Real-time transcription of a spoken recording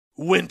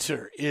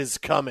winter is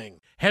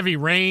coming. Heavy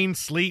rain,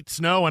 sleet,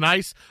 snow, and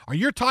ice. Are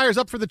your tires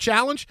up for the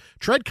challenge?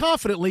 Tread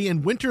confidently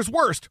in winter's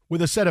worst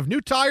with a set of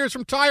new tires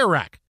from Tire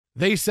Rack.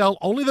 They sell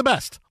only the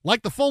best,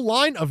 like the full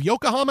line of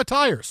Yokohama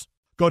tires.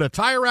 Go to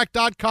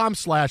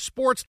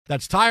TireRack.com/sports.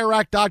 That's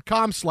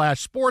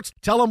TireRack.com/sports.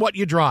 Tell them what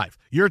you drive.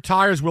 Your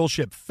tires will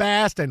ship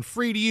fast and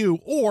free to you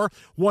or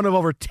one of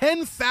over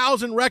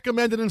 10,000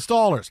 recommended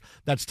installers.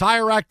 That's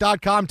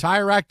TireRack.com,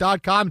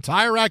 TireRack.com,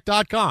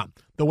 TireRack.com.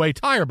 The way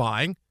tire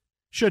buying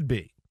should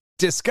be.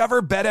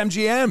 Discover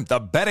BetMGM, the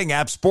betting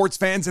app sports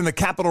fans in the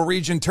capital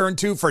region turn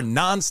to for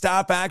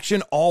nonstop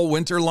action all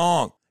winter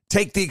long.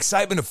 Take the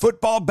excitement of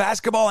football,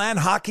 basketball, and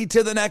hockey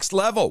to the next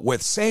level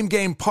with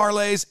same-game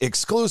parlays,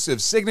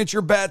 exclusive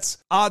signature bets,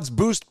 odds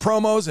boost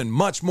promos, and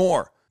much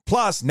more.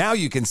 Plus, now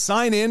you can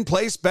sign in,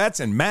 place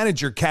bets, and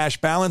manage your cash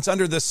balance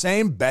under the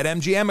same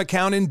BetMGM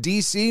account in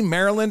D.C.,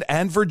 Maryland,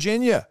 and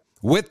Virginia.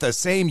 With the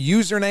same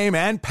username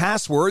and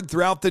password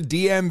throughout the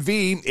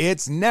DMV,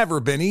 it's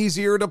never been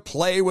easier to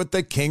play with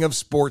the king of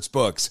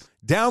sportsbooks.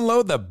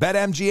 Download the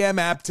BetMGM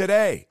app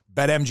today.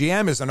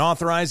 BetMGM is an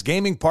authorized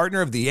gaming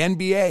partner of the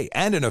NBA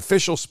and an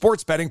official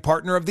sports betting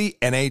partner of the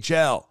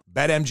NHL.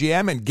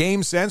 BetMGM and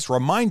GameSense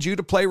remind you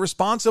to play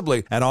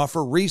responsibly and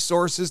offer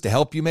resources to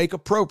help you make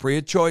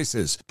appropriate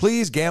choices.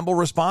 Please gamble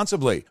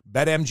responsibly.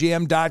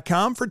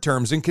 BetMGM.com for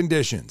terms and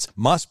conditions.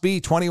 Must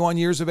be 21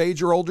 years of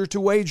age or older to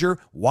wager.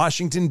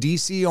 Washington,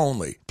 D.C.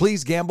 only.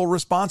 Please gamble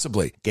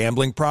responsibly.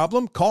 Gambling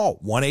problem? Call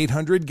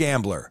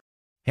 1-800-GAMBLER.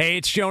 Hey,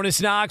 it's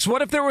Jonas Knox.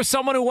 What if there was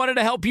someone who wanted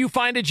to help you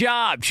find a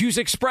job? Choose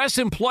Express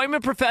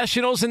Employment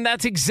Professionals, and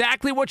that's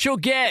exactly what you'll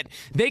get.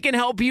 They can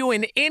help you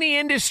in any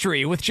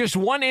industry. With just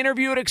one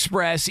interview at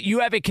Express, you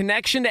have a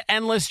connection to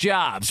endless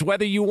jobs.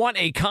 Whether you want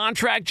a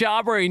contract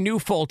job or a new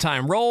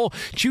full-time role,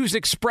 choose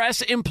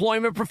Express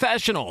Employment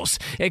Professionals.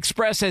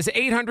 Express has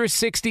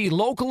 860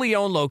 locally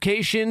owned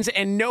locations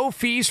and no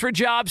fees for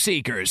job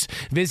seekers.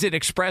 Visit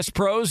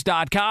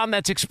expresspros.com.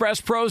 That's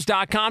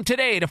expresspros.com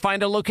today to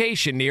find a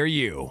location near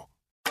you.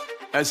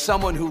 As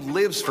someone who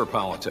lives for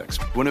politics,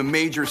 when a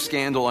major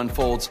scandal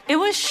unfolds, it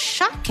was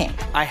shocking.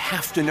 I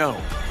have to know,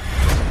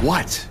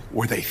 what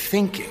were they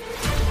thinking?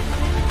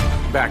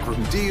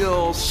 Backroom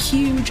deals,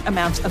 huge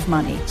amounts of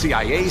money,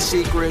 CIA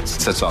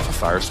secrets, sets off a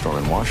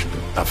firestorm in Washington,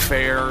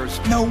 affairs.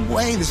 No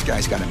way this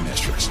guy's got a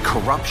mistress.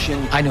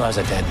 Corruption. I knew I was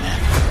a dead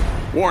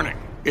man. Warning,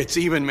 it's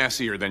even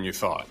messier than you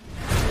thought.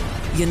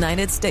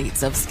 United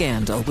States of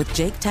Scandal with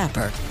Jake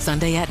Tapper,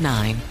 Sunday at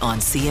 9 on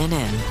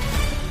CNN.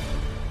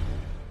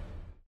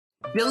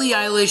 Billie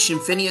Eilish and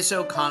Phineas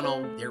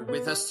O'Connell, they're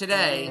with us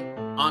today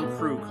on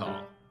Crew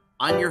Call.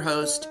 I'm your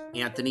host,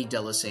 Anthony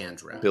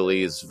D'Alessandro.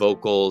 Billie's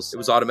vocals, it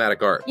was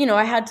automatic art. You know,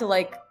 I had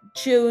to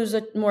choose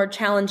a more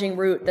challenging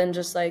route than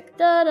just da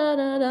da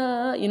da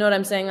da. You know what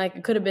I'm saying?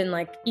 It could have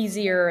been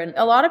easier. And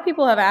a lot of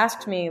people have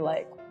asked me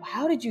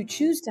how did you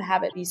choose to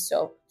have it be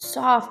so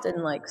soft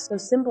and so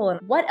simple?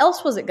 And what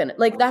else was it gonna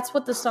that's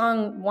what the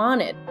song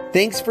wanted.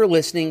 Thanks for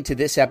listening to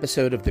this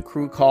episode of the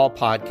Crew Call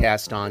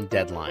podcast on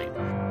Deadline.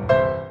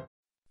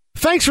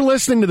 Thanks for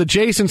listening to the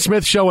Jason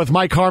Smith Show with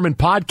Mike Harmon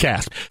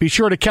podcast. Be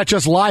sure to catch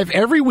us live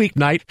every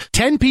weeknight,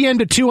 10 p.m.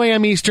 to 2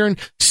 a.m. Eastern,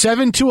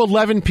 7 to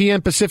 11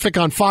 p.m. Pacific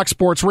on Fox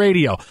Sports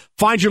Radio.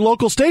 Find your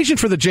local station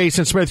for the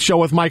Jason Smith Show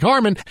with Mike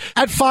Harmon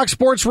at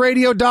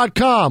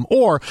foxsportsradio.com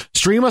or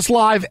stream us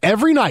live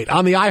every night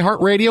on the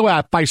iHeartRadio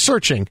app by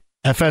searching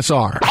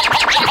FSR. Now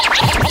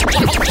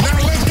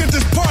let's get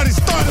this party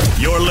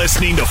started. You're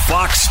listening to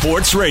Fox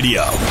Sports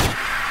Radio.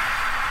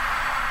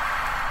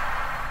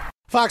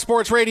 Fox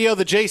Sports Radio,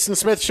 the Jason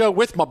Smith Show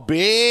with my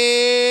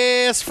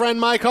best friend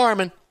Mike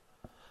Harmon.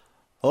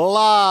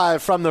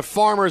 Live from the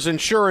Farmers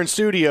Insurance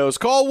Studios.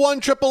 Call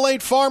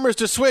 1-888-FARMERS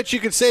to switch. You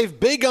can save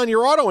big on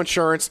your auto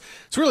insurance.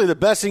 It's really the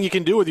best thing you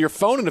can do with your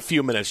phone in a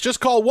few minutes. Just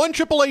call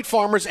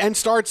 1-888-FARMERS and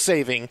start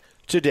saving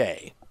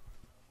today.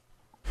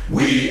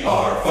 We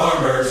are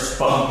farmers.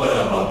 Bum,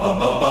 ba-dum, bum, bum,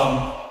 bum,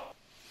 bum.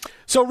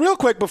 So real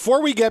quick,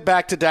 before we get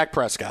back to Dak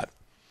Prescott,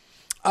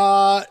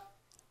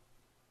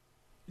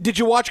 did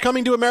you watch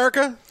Coming to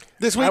America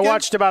this weekend? I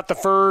watched about the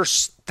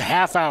first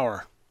half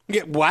hour.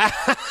 Yeah, wow.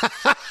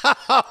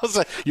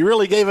 You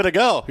really gave it a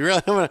go.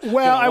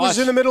 I was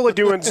in the middle of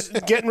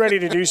getting ready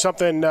to do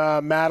something.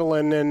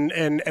 Madeline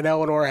and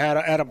Eleanor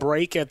had a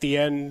break at the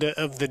end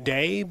of the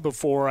day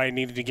before I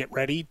needed to get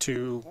ready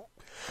to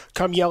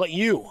come yell at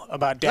you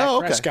about Dak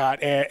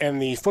Prescott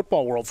and the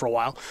football world for a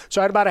while.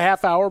 So I had about a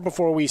half hour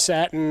before we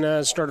sat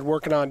and started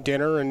working on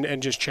dinner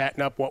and just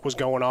chatting up what was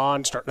going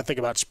on, starting to think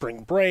about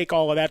spring break,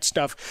 all of that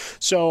stuff.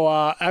 So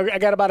I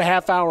got about a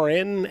half hour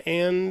in,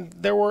 and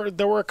there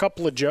were a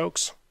couple of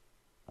jokes.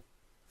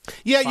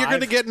 Yeah, you're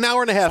going to get an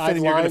hour and a half in,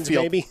 and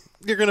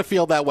you're going to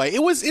feel that way.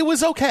 It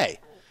was okay,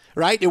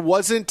 right? It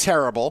wasn't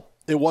terrible.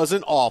 It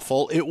wasn't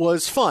awful. It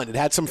was fun. It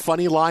had some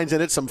funny lines in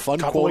it, some fun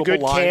quotable lines.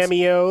 Couple of good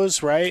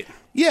cameos, right?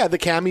 Yeah, the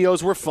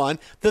cameos were fun.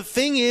 The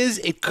thing is,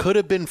 it could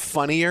have been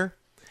funnier,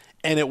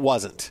 and it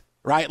wasn't.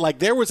 Right?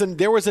 There was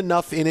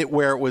enough in it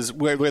where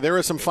there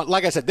was some fun.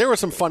 Like I said, there were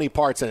some funny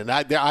parts in it.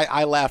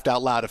 I laughed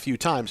out loud a few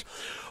times.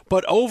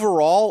 But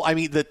overall, I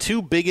mean, the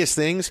two biggest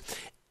things,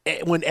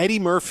 when Eddie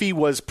Murphy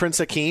was Prince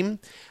Akeem,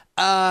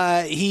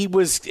 he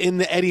was in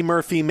the Eddie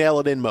Murphy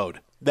mail-it-in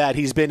mode that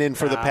he's been in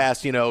for the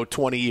past,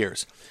 20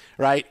 years.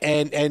 Right,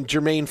 and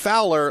Jermaine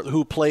Fowler,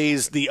 who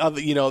plays the other,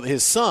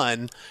 his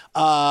son,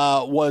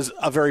 was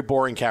a very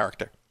boring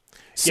character.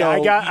 So,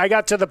 I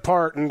got to the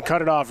part and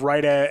cut it off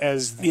right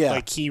as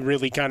like he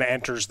really kind of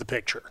enters the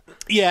picture.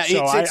 Yeah,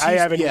 so I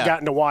haven't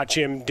gotten to watch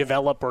him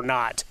develop or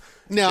not.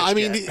 No, I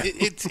mean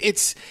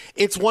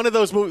it's one of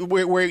those movies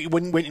where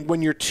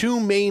when your two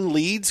main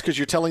leads, because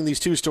you're telling these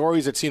two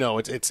stories, it's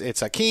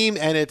Akeem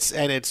and it's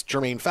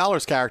Jermaine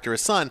Fowler's character,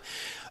 his son.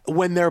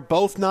 When they're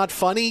both not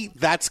funny,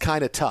 that's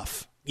kind of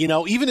tough.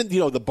 Even in,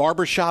 the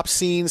barbershop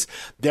scenes,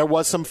 there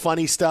was some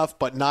funny stuff,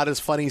 but not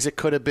as funny as it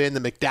could have been. The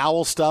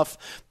McDowell stuff,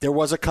 there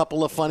was a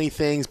couple of funny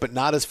things, but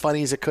not as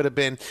funny as it could have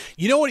been.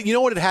 You know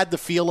what it had the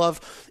feel of?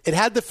 It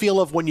had the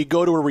feel of when you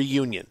go to a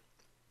reunion,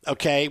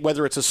 okay,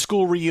 whether it's a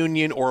school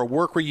reunion or a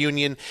work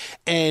reunion,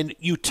 and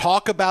you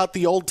talk about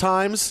the old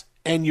times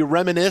and you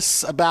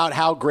reminisce about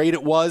how great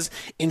it was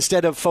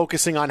instead of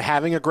focusing on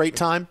having a great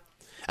time.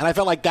 And I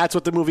felt like that's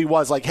what the movie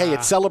was. Like, hey,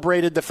 it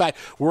celebrated the fact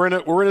we're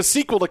in a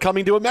sequel to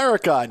Coming to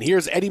America, and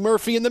here's Eddie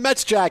Murphy in the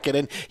Mets jacket,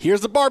 and here's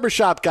the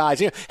barbershop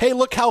guys. Hey,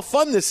 look how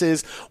fun this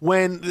is.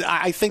 When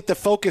I think the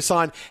focus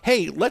on,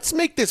 hey, let's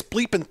make this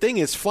bleeping thing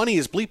as funny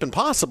as bleeping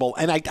possible,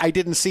 and I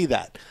didn't see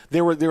that.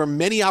 There were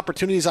many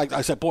opportunities.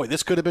 I said, boy,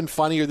 this could have been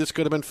funnier. This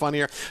could have been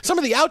funnier. Some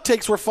of the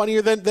outtakes were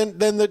funnier than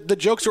the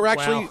jokes that were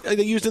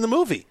actually used in the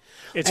movie.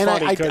 It's and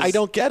funny I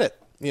don't get it.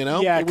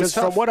 Yeah, because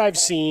from what I've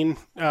seen,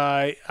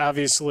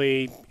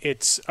 obviously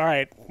it's all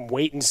right.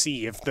 Wait and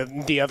see if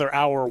the other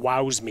hour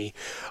wows me.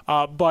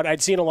 But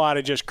I'd seen a lot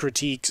of just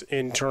critiques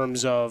in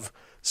terms of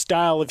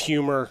style of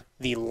humor,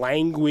 the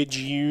language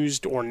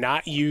used or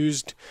not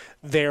used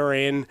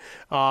therein,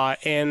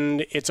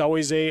 and it's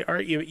always all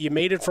right. You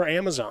made it for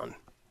Amazon.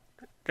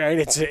 Right,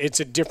 it's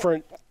a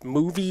different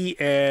movie,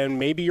 and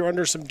maybe you're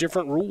under some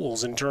different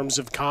rules in terms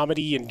of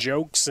comedy and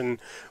jokes and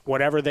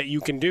whatever that you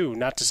can do.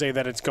 Not to say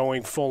that it's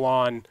going full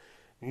on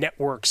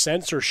network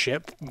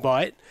censorship,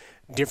 but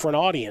different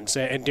audience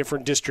and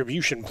different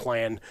distribution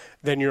plan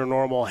than your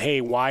normal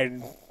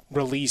wide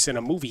release in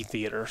a movie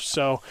theater.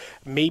 So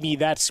maybe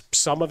that's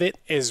some of it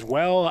as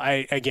well.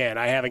 I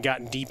haven't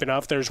gotten deep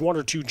enough. There's one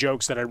or two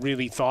jokes that I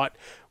really thought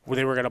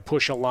they were going to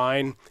push a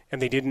line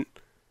and they didn't.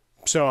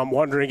 So I'm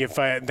wondering if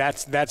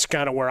that's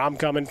kind of where I'm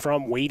coming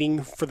from,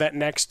 waiting for that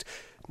next,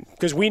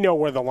 because we know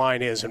where the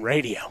line is in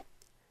radio.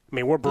 I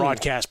mean, we're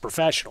broadcast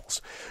professionals,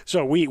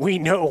 so we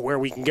know where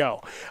we can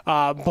go.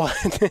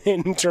 But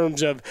in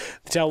terms of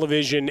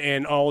television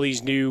and all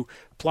these new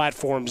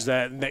platforms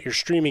that you're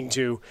streaming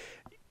to,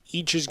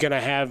 each is going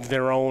to have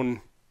their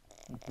own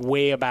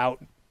way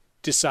about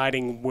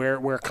deciding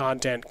where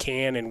content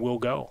can and will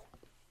go.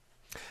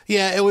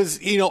 Yeah, it was,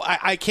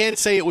 I can't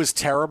say it was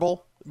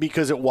terrible,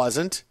 because it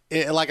wasn't.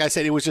 Like I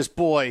said, it was just,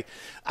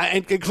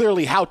 and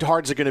clearly how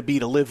hard is it going to be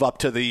to live up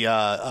to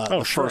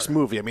the first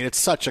movie? I mean, it's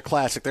such a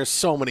classic. There's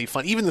so many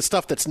fun. Even the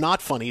stuff that's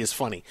not funny is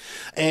funny.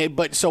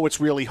 But so it's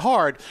really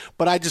hard.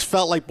 But I just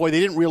felt like, they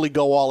didn't really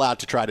go all out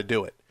to try to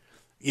do it.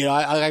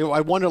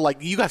 I wonder,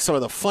 you got some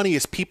of the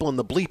funniest people in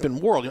the bleeping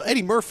world.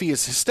 Eddie Murphy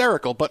is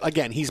hysterical, but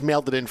again, he's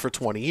mailed it in for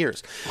 20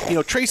 years.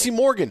 Tracy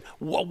Morgan,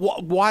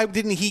 why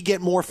didn't he get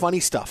more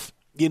funny stuff?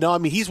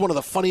 He's one of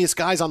the funniest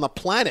guys on the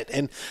planet.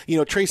 And,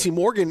 Tracy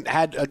Morgan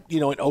had, an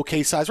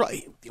okay size.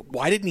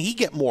 Why didn't he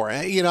get more?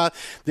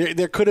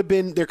 There could have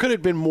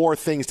been more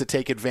things to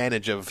take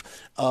advantage of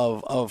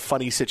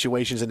funny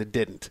situations, and it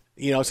didn't.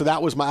 So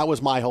that was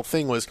my whole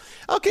thing was,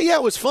 okay, yeah,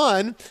 it was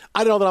fun.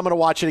 I don't know that I'm going to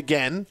watch it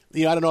again.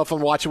 I don't know if I'm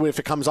going to watch it if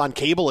it comes on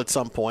cable at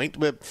some point,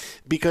 but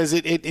because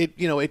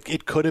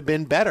it could have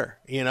been better,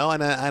 and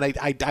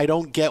I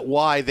don't get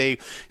why they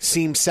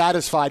seem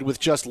satisfied with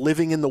just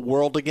living in the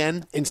world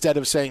again instead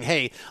of saying,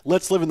 hey,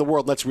 let's live in the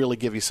world. Let's really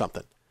give you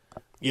something.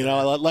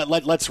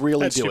 Let's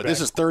really do it. This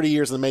is 30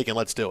 years in the making.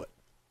 Let's do it.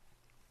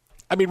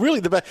 I mean, really,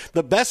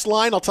 the best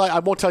line, I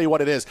won't tell you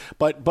what it is,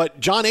 but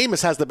John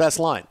Amos has the best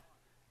line.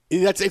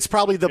 It's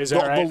probably the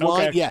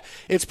line. Okay. Yeah,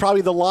 it's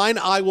probably the line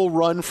I will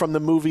run from the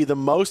movie the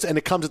most, and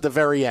it comes at the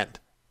very end.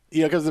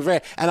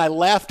 And I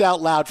laughed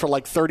out loud for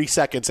 30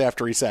 seconds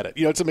after he said it.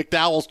 It's a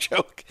McDowell's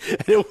joke,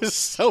 and it was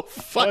so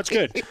funny. Oh, that's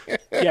good.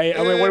 Yeah,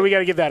 I mean, what do we got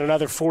to give that?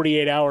 Another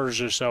 48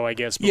 hours or so, I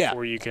guess,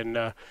 before you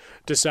can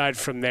decide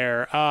from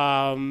there.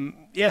 I'm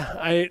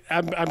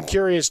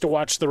curious to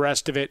watch the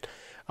rest of it.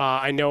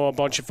 I know a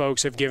bunch of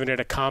folks have given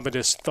it a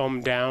Commodus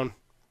thumb down.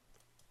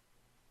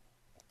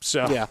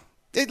 So yeah.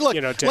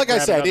 Like I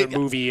said,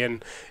 movie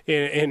and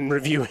in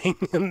reviewing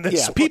this.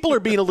 Yeah, people are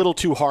being a little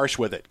too harsh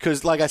with it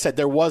because, like I said,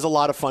 there was a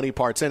lot of funny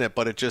parts in it,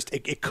 but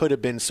it could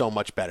have been so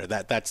much better.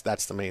 That's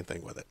the main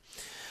thing with it.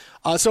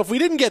 So if we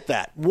didn't get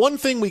that, one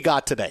thing we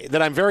got today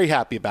that I'm very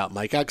happy about,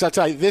 Mike, because I'll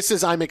tell you,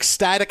 I'm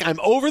ecstatic. I'm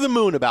over the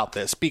moon about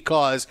this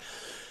because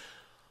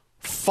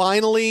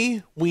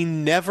finally we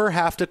never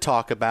have to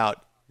talk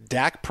about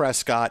Dak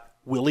Prescott.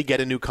 Will he get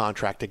a new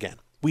contract again?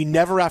 We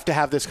never have to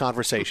have this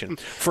conversation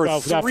for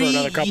 3 not for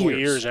another couple years. of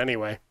years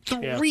anyway.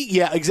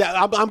 Yeah,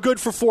 exactly. I'm good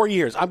for 4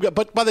 years.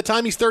 But by the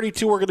time he's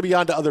 32, we're going to be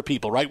on to other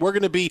people, right? We're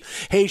going to be,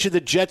 hey, should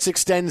the Jets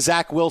extend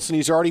Zach Wilson?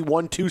 He's already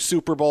won 2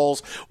 Super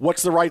Bowls.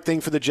 What's the right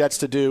thing for the Jets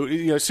to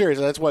do?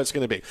 Seriously, that's what it's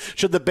going to be.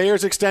 Should the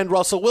Bears extend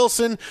Russell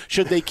Wilson?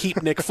 Should they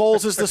keep Nick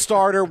Foles as the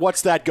starter?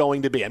 What's that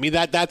going to be? I mean,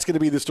 that's going to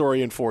be the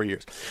story in 4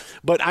 years.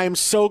 But I'm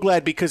so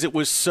glad because it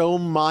was so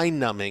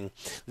mind-numbing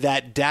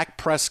that Dak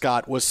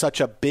Prescott was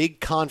such a big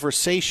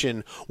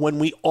conversation when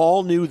we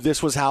all knew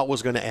this was how it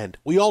was going to end.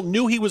 We all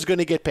knew he was going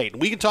to get paid.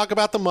 We can talk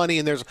about the money,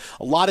 and there's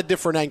a lot of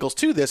different angles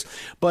to this,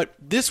 but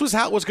this was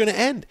how it was going to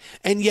end.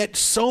 And yet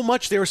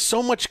there was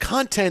so much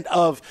content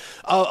of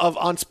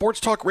on sports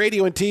talk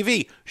radio and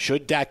TV.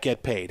 Should Dak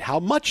get paid? How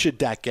much should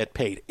Dak get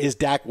paid? Is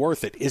Dak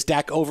worth it? Is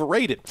Dak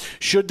overrated?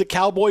 Should the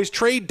Cowboys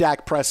trade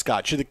Dak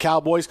Prescott? Should the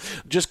Cowboys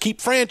just keep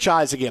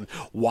franchising him?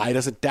 Why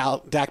doesn't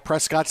Dak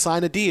Prescott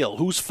sign a deal?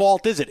 Whose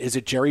fault is it? Is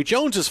it Jerry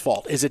Jones's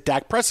fault? Is it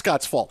Dak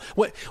Prescott's fault?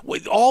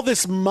 All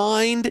this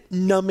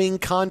mind-numbing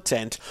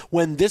content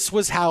when this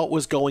was how it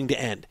was going to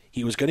end.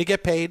 He was going to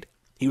get paid.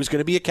 He was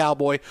going to be a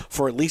Cowboy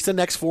for at least the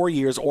next 4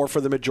 years or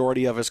for the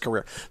majority of his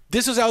career.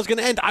 This is how it's going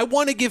to end. I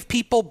want to give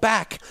people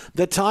back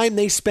the time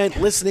they spent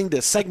listening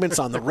to segments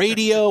on the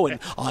radio and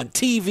on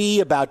TV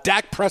about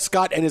Dak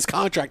Prescott and his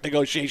contract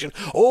negotiation.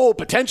 Oh,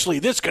 potentially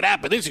this could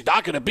happen. This is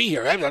not going to be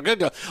here.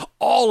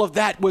 All of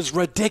that was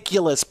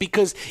ridiculous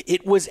because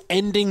it was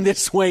ending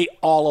this way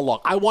all along.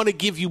 I want to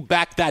give you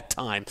back that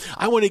time.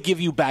 I want to give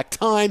you back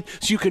time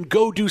so you can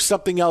go do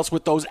something else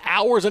with those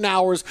hours and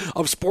hours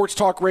of sports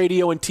talk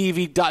radio and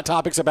TV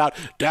topics about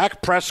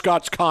Dak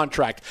Prescott's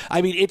contract.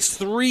 I mean, it's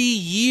 3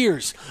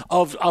 years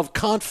of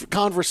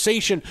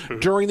conversation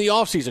during the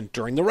offseason,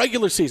 during the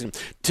regular season.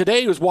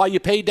 Today was why you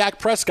pay Dak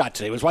Prescott.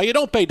 Today was why you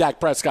don't pay Dak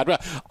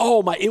Prescott.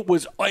 Oh, my, it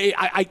was,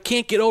 I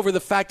can't get over the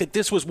fact that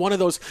this was one of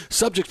those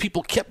subjects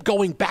people kept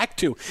going back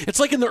to.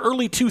 It's like in the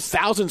early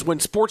 2000s when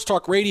sports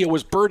talk radio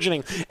was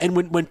burgeoning and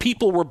when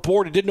people were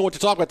bored and didn't know what to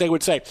talk about, they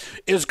would say,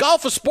 is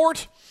golf a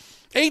sport?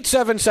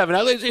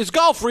 877. Is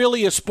golf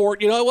really a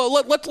sport? Well,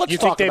 let's talk about that. You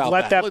think they've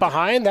let that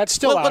behind? That's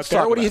still out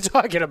there. What are you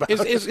talking about?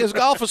 Is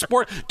golf a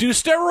sport? Do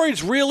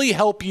steroids really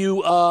help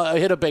you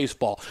hit a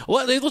baseball?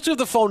 Let's do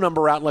the phone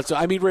number out.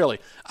 Really.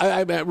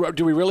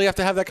 Do we really have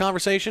to have that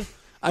conversation?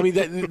 I mean,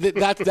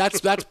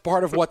 that's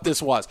part of what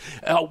this was.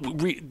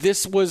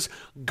 This was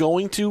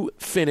going to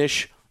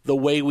finish the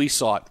way we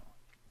saw it.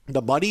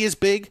 The money is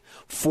big.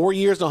 4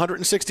 years,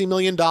 $160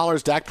 million.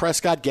 Dak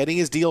Prescott getting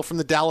his deal from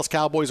the Dallas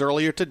Cowboys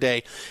earlier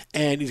today.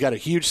 And he's got a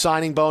huge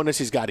signing bonus.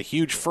 He's got a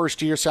huge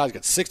first-year salary. He's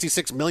got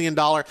 $66 million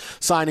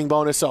signing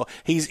bonus. So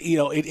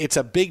it's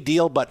a big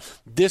deal, but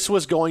this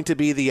was going to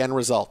be the end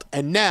result.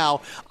 And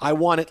now I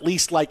want at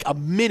least like a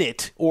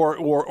minute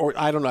or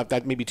I don't know if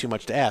that may be too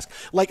much to ask,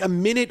 like a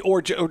minute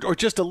or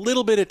just a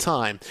little bit of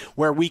time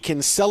where we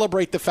can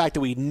celebrate the fact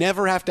that we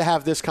never have to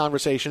have this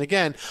conversation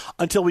again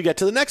until we get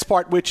to the next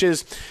part, which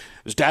is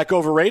Dak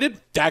overrated?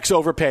 Dak's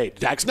overpaid.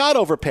 Dak's not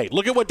overpaid.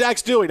 Look at what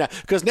Dak's doing now.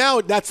 Because now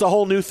that's the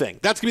whole new thing.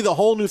 That's going to be the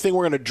whole new thing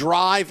we're going to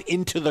drive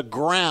into the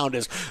ground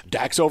is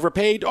Dak's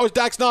overpaid or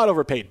Dak's not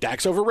overpaid.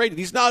 Dak's overrated.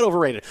 He's not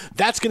overrated.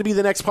 That's going to be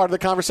the next part of the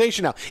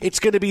conversation now. It's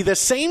going to be the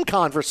same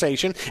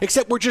conversation,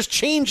 except we're just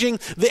changing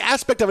the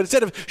aspect of it.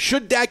 Instead of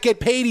should Dak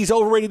get paid, he's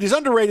overrated, he's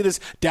underrated, is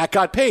Dak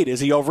got paid. Is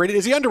he overrated?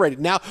 Is he underrated?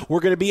 Now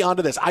we're going to be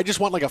onto this. I just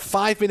want like a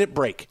 5-minute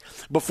break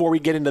before we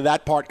get into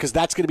that part because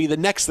that's going to be the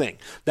next thing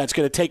that's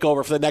going to take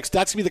over for the next.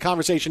 That's going to be the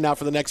conversation now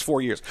for the next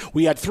 4 years.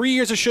 We had 3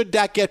 years of should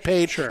Dak get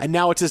paid, and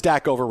now it's is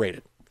Dak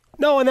overrated.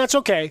 No, and that's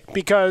okay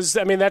because,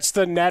 I mean, that's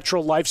the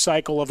natural life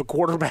cycle of a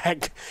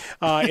quarterback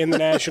in the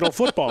National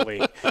Football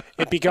League.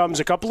 It becomes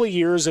a couple of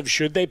years of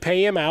should they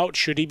pay him out?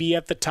 Should he be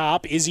at the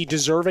top? Is he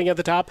deserving at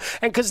the top?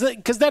 And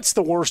because that's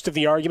the worst of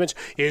the arguments.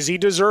 Is he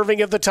deserving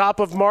at the top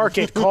of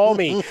market? Call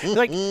me.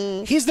 Like,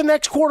 he's the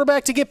next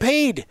quarterback to get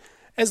paid.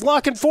 As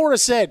Locke and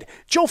Forrest said,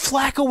 Joe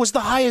Flacco was the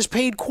highest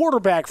paid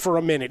quarterback for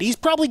a minute. He's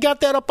probably got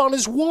that up on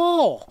his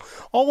wall.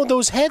 All of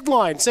those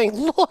headlines saying,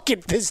 look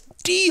at this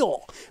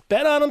deal.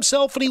 Bet on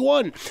himself and he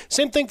won.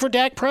 Same thing for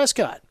Dak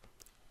Prescott.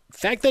 The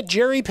fact that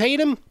Jerry paid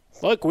him,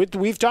 look,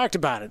 we've talked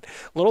about it.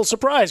 A little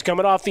surprise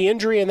coming off the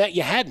injury and that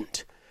you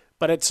hadn't.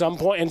 But at some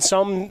point,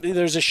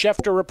 there's a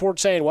Schefter report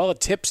saying, well, it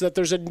tips that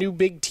there's a new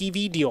big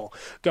TV deal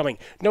coming.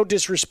 No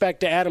disrespect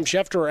to Adam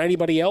Schefter or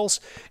anybody else.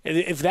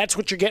 If that's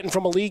what you're getting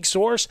from a league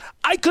source,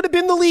 I could have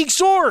been the league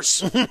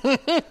source.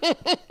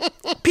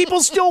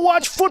 People still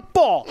watch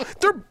football.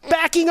 They're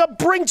backing up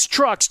Brinks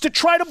trucks to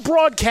try to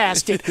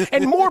broadcast it.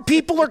 And more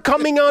people are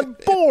coming on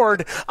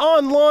board,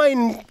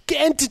 online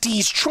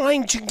entities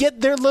trying to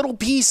get their little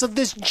piece of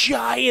this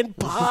giant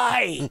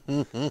pie.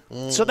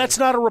 So that's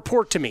not a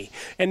report to me.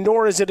 And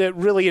nor is it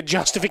really a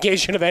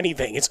justification of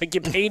anything. It's like you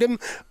paid him,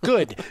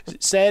 good.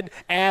 Said,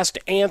 asked,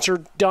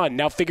 answered, done.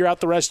 Now figure out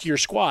the rest of your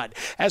squad.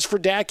 As for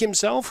Dak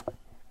himself,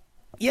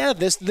 yeah,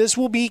 this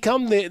will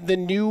become the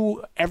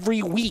new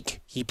every week.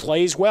 He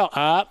plays well.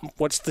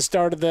 What's the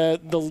start of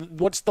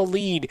what's the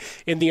lead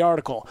in the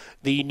article?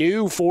 The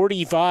new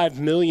 $45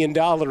 million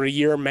a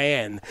year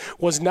man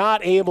was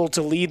not able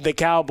to lead the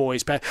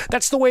Cowboys.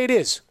 That's the way it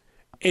is.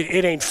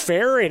 It ain't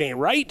fair. It ain't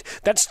right.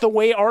 That's the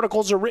way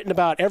articles are written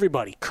about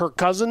everybody. Kirk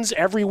Cousins,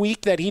 every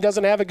week that he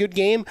doesn't have a good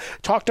game,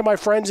 talk to my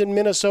friends in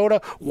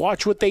Minnesota,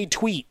 watch what they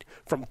tweet.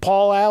 From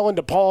Paul Allen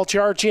to Paul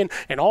Charchian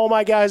and all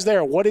my guys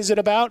there. What is it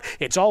about?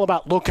 It's all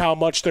about look how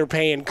much they're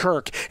paying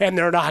Kirk, and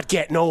they're not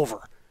getting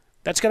over.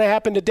 That's going to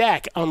happen to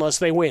Dak unless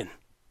they win.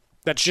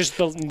 That's just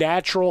the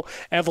natural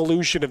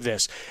evolution of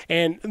this.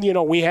 And,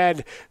 we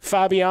had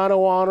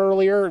Fabiano on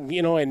earlier,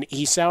 and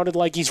he sounded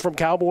like he's from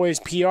Cowboys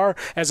PR.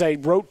 As I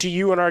wrote to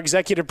you and our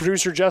executive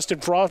producer,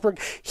 Justin Frostberg,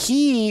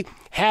 he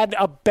had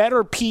a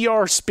better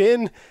PR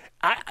spin.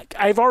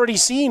 I've already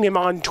seen him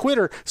on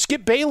Twitter.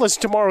 Skip Bayless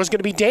tomorrow is going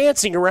to be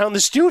dancing around the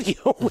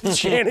studio with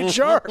Shannon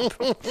Sharp.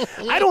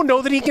 I don't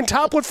know that he can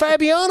top what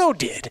Fabiano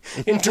did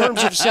in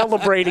terms of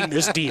celebrating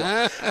this deal.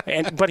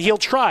 But he'll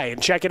try and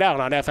check it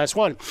out on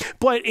FS1.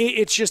 But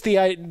it's just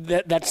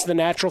that's the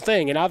natural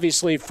thing. And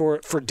obviously for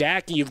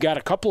Dak, you've got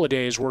a couple of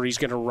days where he's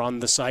going to run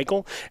the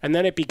cycle. And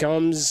then it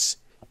becomes...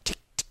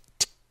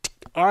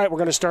 All right, we're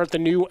going to start the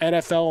new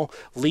NFL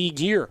league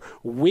year.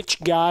 Which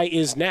guy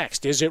is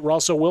next? Is it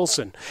Russell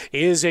Wilson?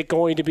 Is it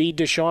going to be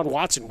Deshaun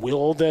Watson?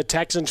 Will the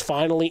Texans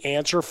finally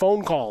answer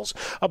phone calls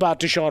about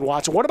Deshaun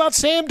Watson? What about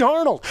Sam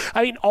Darnold?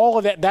 I mean, all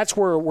of that, that's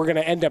where we're going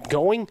to end up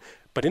going.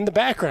 But in the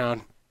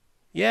background,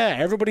 yeah,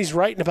 everybody's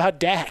writing about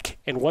Dak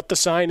and what the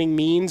signing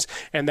means,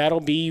 and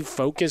that'll be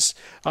focus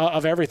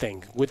of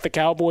everything. With the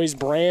Cowboys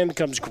brand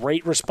comes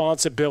great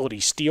responsibility.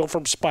 Steal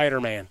from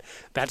Spider-Man.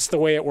 That's the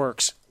way it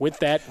works. With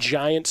that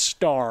giant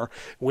star,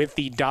 with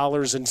the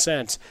dollars and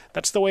cents,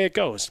 that's the way it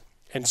goes.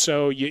 And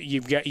so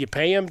you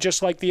pay him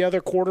just like the other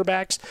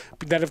quarterbacks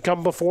that have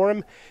come before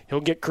him.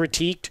 He'll get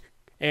critiqued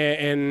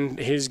and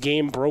his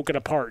game broken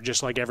apart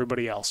just like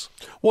everybody else.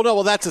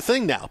 Well, that's the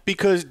thing now,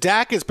 because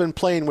Dak has been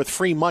playing with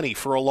free money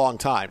for a long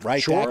time,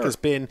 right? Sure. Dak has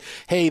been,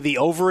 the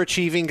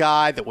overachieving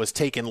guy that was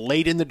taken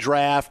late in the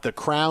draft, the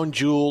crown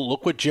jewel.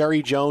 Look what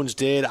Jerry Jones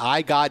did.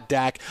 I got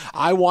Dak.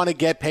 I want to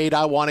get paid.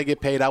 I want to get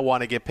paid. I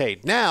want to get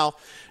paid. Now,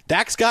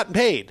 Dak's gotten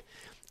paid.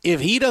 If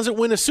he doesn't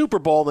win a Super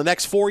Bowl in the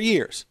next 4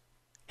 years,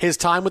 his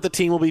time with the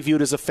team will be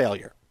viewed as a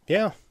failure.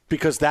 Yeah.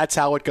 Because that's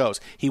how it goes.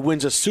 He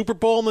wins a Super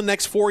Bowl in the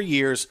next 4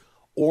 years,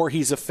 or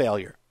he's a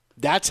failure.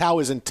 That's how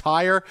his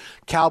entire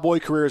Cowboy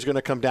career is going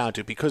to come down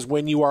to, because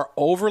when you are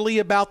overly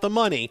about the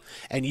money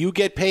and you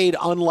get paid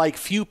unlike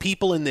few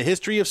people in the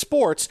history of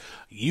sports,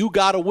 you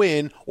got to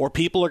win or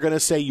people are going to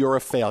say you're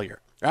a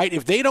failure. Right?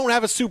 If they don't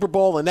have a Super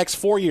Bowl in the next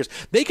 4 years,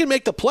 they can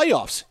make the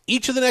playoffs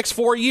each of the next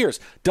 4 years.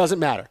 Doesn't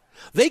matter.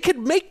 They could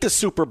make the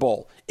Super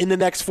Bowl in the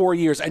next 4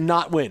 years and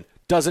not win.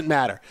 Doesn't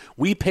matter.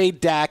 We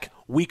paid Dak.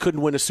 We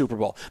couldn't win a Super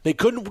Bowl. They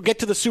couldn't get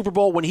to the Super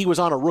Bowl when he was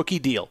on a rookie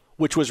deal,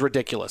 which was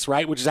ridiculous,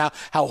 right? Which is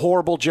how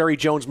horrible Jerry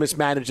Jones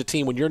mismanaged a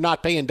team when you're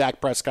not paying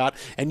Dak Prescott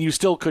and you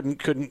still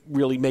couldn't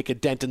really make a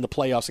dent in the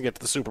playoffs and get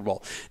to the Super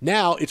Bowl.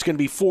 Now it's going to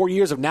be 4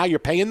 years of now you're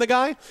paying the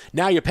guy.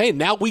 Now you're paying.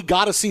 Now we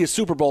got to see a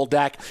Super Bowl,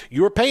 Dak.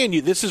 You're paying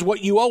you. This is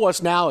what you owe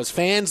us now as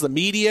fans, the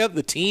media,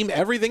 the team,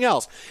 everything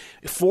else.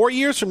 4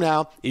 years from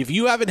now, if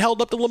you haven't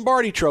held up the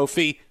Lombardi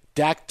Trophy,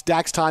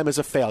 Dak's time is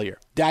a failure.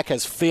 Dak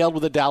has failed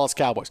with the Dallas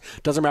Cowboys.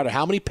 Doesn't matter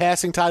how many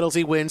passing titles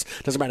he wins.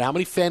 Doesn't matter how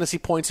many fantasy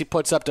points he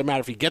puts up. Doesn't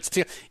matter if he gets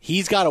to.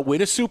 He's got to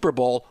win a Super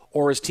Bowl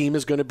or his team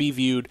is going to be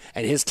viewed,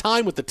 and his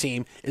time with the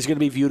team is going to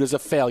be viewed as a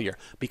failure,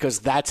 because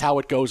that's how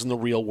it goes in the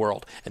real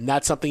world. And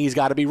that's something he's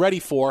got to be ready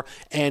for,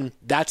 and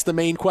that's the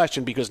main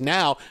question, because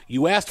now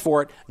you asked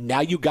for it. Now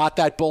you got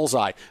that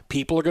bullseye.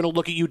 People are going to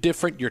look at you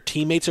different. Your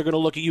teammates are going to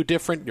look at you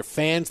different. Your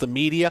fans, the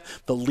media,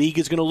 the league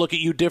is going to look at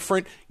you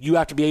different. You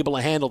have to be able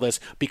to handle this,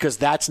 because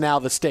that's now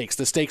the stakes.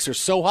 The stakes are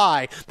so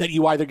high that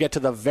you either get to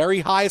the very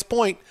highest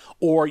point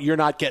or you're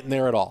not getting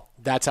there at all.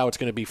 That's how it's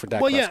going to be for Dak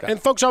Prescott. Yeah,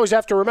 and folks always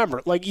have to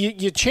remember, like,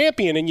 you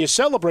champion and you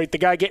celebrate the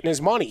guy getting his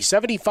money.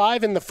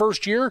 75 in the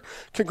first year.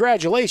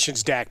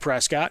 Congratulations, Dak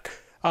Prescott.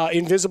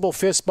 Invisible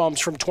fist bumps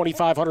from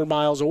 2,500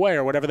 miles away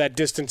or whatever that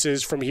distance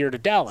is from here to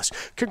Dallas.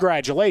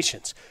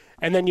 Congratulations.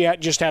 And then you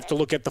just have to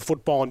look at the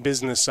football and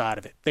business side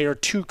of it. They are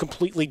two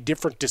completely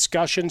different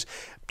discussions.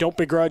 Don't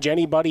begrudge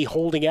anybody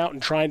holding out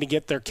and trying to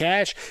get their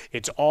cash.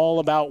 It's all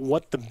about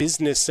what the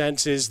business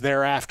sense is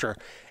thereafter.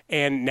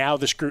 And now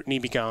the scrutiny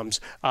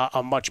becomes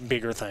a much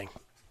bigger thing.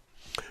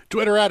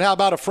 Twitter at How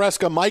About a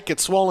Fresca. Mike at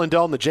Swollen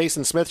Dome, the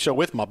Jason Smith Show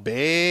with my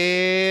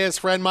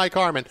best friend Mike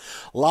Harmon,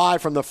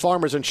 live from the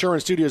Farmers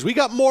Insurance Studios. We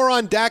got more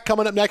on Dak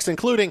coming up next,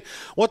 including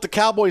what the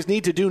Cowboys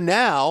need to do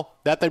now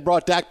that they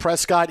brought Dak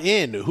Prescott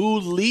in. Who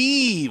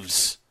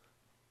leaves?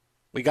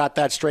 We got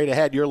that straight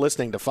ahead. You're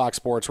listening to Fox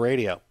Sports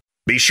Radio.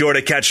 Be sure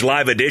to catch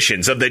live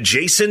editions of the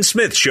Jason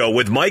Smith Show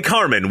with Mike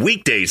Harmon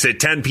weekdays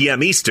at 10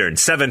 p.m. Eastern,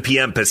 7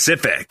 p.m.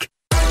 Pacific.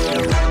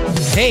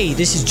 Hey,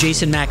 this is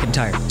Jason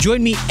McIntyre.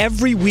 Join me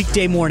every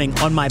weekday morning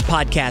on my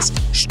podcast,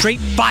 Straight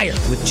Fire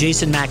with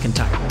Jason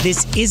McIntyre.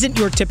 This isn't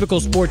your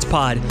typical sports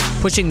pod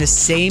pushing the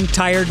same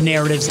tired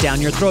narratives down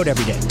your throat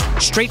every day.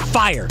 Straight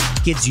Fire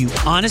gives you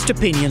honest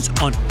opinions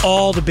on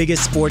all the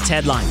biggest sports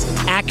headlines,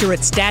 accurate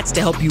stats to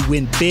help you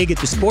win big at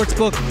the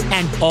sportsbook,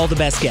 and all the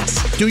best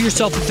guests. Do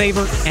yourself a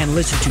favor and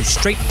listen to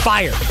Straight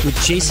Fire with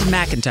Jason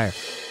McIntyre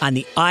on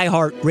the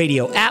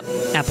iHeartRadio app,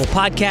 Apple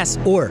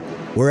Podcasts, or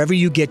wherever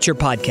you get your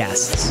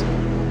podcasts.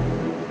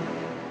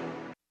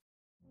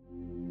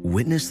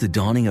 Witness the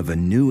dawning of a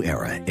new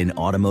era in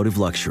automotive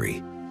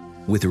luxury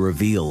with a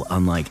reveal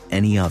unlike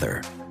any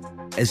other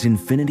as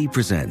Infiniti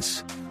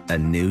presents a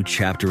new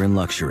chapter in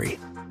luxury,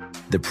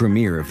 the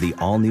premiere of the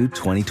all-new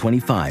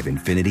 2025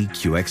 Infiniti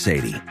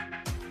QX80.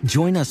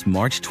 Join us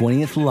March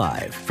 20th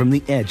live from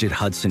the Edge at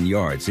Hudson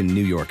Yards in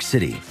New York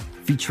City,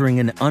 featuring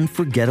an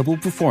unforgettable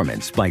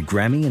performance by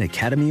Grammy and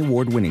Academy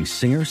Award-winning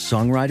singer,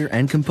 songwriter,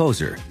 and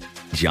composer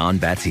Jon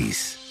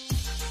Batiste.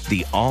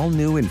 The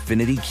all-new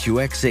Infiniti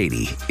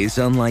QX80 is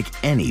unlike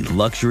any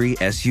luxury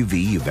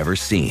SUV you've ever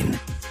seen.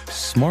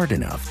 Smart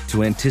enough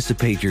to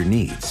anticipate your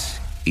needs,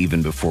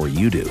 even before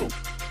you do.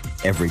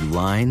 Every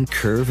line,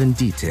 curve, and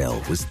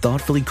detail was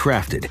thoughtfully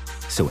crafted,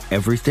 so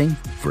everything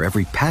for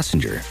every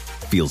passenger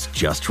feels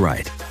just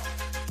right.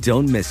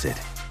 Don't miss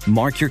it.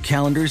 Mark your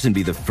calendars and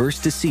be the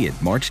first to see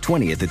it March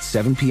 20th at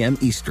 7 p.m.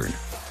 Eastern,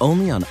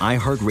 only on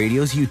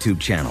iHeartRadio's YouTube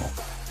channel.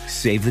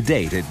 Save the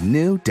date at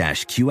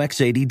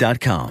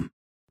new-QX80.com.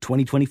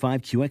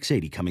 2025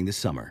 QX80 coming this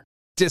summer.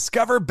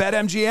 Discover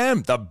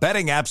BetMGM, the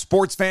betting app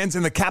sports fans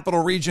in the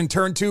capital region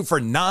turn to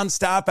for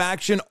nonstop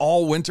action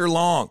all winter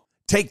long.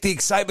 Take the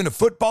excitement of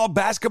football,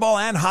 basketball,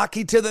 and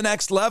hockey to the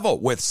next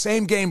level with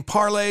same-game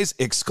parlays,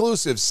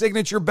 exclusive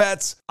signature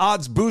bets,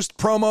 odds boost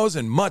promos,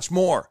 and much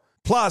more.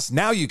 Plus,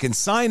 now you can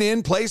sign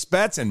in, place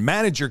bets, and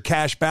manage your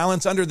cash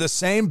balance under the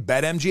same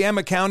BetMGM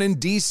account in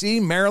D.C.,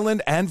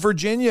 Maryland, and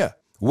Virginia.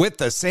 With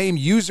the same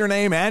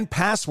username and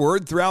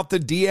password throughout the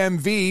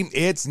DMV,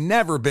 it's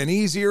never been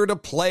easier to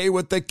play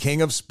with the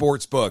king of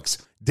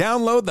sportsbooks.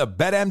 Download the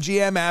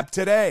BetMGM app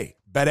today.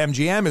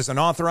 BetMGM is an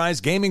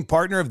authorized gaming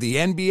partner of the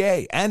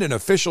NBA and an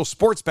official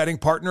sports betting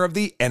partner of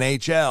the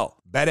NHL.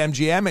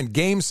 BetMGM and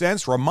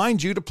GameSense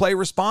remind you to play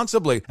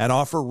responsibly and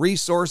offer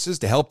resources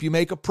to help you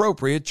make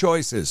appropriate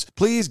choices.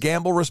 Please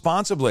gamble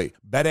responsibly.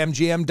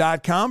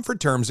 BetMGM.com for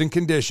terms and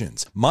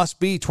conditions. Must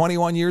be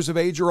 21 years of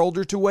age or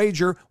older to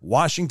wager.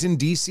 Washington,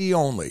 D.C.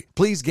 only.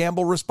 Please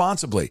gamble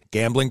responsibly.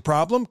 Gambling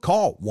problem?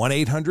 Call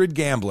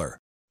 1-800-GAMBLER.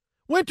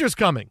 Winter's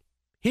coming.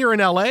 Here in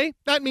L.A.,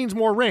 that means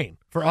more rain.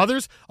 For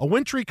others, a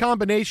wintry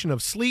combination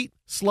of sleet,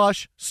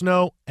 slush,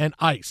 snow, and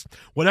ice.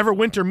 Whatever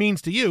winter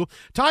means to you,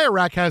 Tire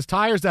Rack has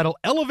tires that'll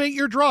elevate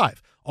your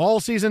drive.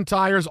 All-season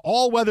tires,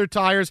 all-weather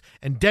tires,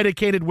 and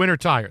dedicated winter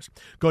tires.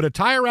 Go to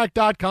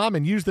TireRack.com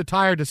and use the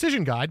Tire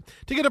Decision Guide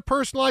to get a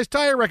personalized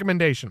tire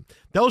recommendation.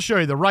 They'll show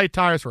you the right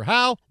tires for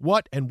how,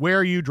 what, and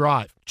where you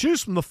drive.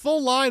 Choose from the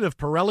full line of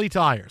Pirelli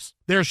tires.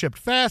 They're shipped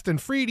fast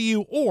and free to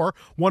you or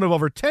one of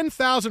over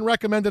 10,000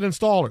 recommended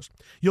installers.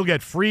 You'll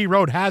get free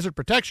road hazard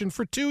protection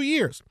for 2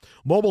 years.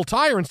 Mobile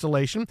tire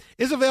installation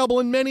is available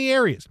in many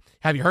areas.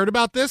 Have you heard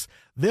about this?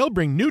 They'll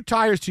bring new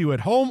tires to you at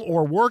home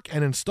or work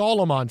and install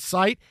them on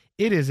site.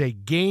 It is a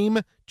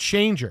game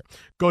changer.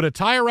 Go to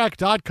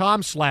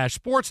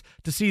TireRack.com/sports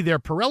to see their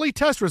Pirelli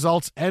test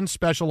results and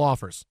special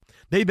offers.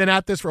 They've been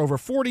at this for over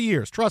 40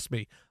 years. Trust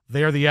me,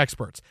 they're the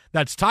experts.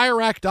 That's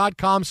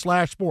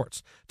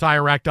TireRack.com/sports.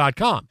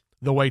 TireRack.com,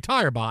 the way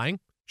tire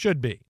buying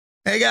should be.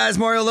 Hey guys,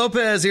 Mario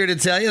Lopez here to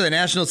tell you the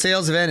national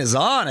sales event is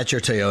on at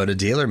your Toyota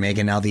dealer,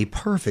 making now the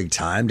perfect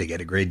time to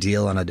get a great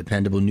deal on a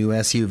dependable new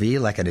SUV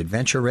like an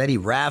adventure-ready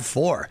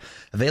RAV4.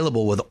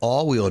 Available with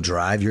all-wheel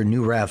drive, your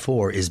new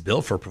RAV4 is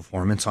built for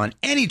performance on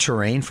any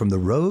terrain from the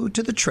road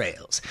to the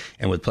trails.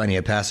 And with plenty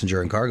of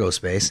passenger and cargo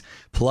space,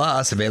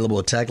 plus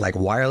available tech like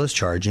wireless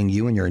charging,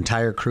 you and your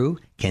entire crew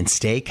can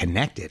stay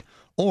connected.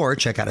 Or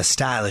check out a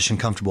stylish and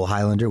comfortable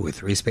Highlander with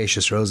 3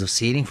 spacious rows of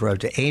seating for up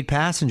to 8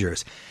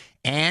 passengers.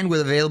 And with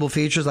available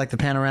features like the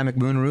panoramic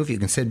moonroof, you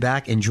can sit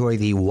back, enjoy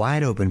the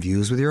wide-open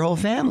views with your whole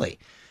family.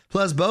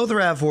 Plus, both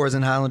RAV4s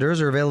and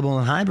Highlanders are available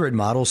in hybrid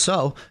models,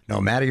 so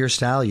no matter your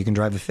style, you can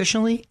drive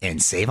efficiently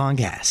and save on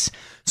gas.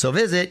 So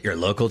visit your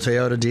local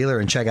Toyota dealer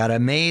and check out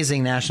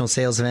amazing national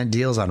sales event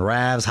deals on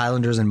RAVs,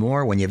 Highlanders, and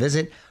more when you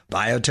visit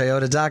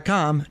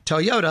biotoyota.com.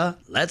 Toyota,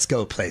 let's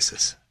go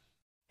places.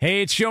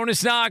 Hey, it's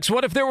Jonas Knox.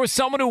 What if there was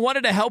someone who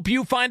wanted to help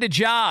you find a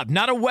job?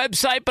 Not a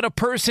website, but a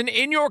person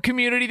in your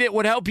community that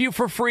would help you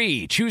for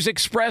free. Choose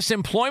Express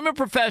Employment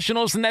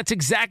Professionals, and that's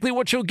exactly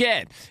what you'll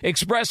get.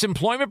 Express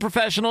Employment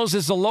Professionals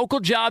is the local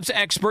jobs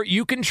expert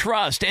you can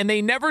trust, and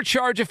they never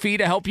charge a fee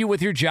to help you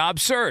with your job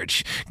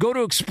search. Go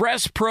to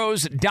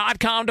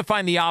expresspros.com to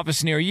find the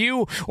office near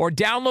you, or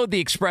download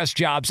the Express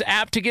Jobs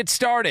app to get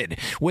started.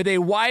 With a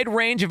wide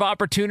range of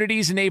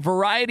opportunities in a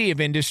variety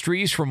of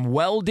industries, from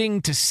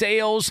welding to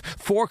sales,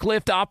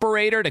 forklift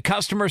operator to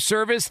customer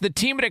service, the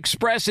team at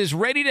Express is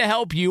ready to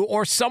help you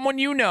or someone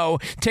you know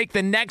take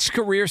the next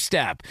career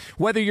step.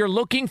 Whether you're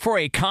looking for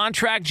a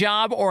contract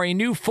job or a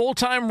new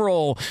full-time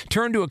role,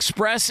 turn to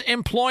Express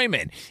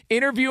Employment.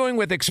 Interviewing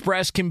with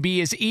Express can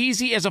be as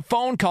easy as a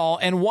phone call,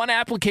 and one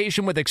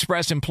application with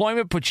Express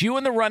Employment puts you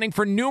in the running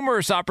for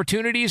numerous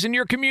opportunities in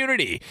your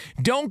community.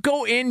 Don't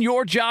go in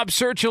your job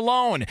search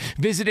alone.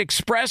 Visit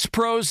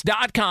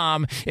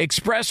expresspros.com,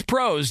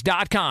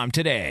 expresspros.com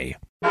today.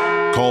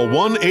 Call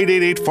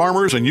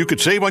 1-888-FARMERS and you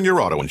could save on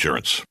your auto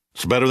insurance.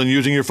 It's better than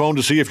using your phone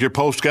to see if your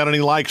post got any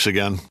likes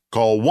again.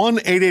 Call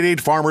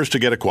 1-888-FARMERS to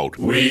get a quote.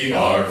 We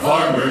are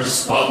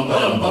farmers. Bum,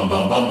 bum, bum,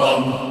 bum, bum,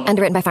 bum.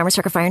 Underwritten by Farmers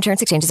Circle Fire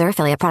Insurance Exchanges or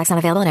affiliate. Products not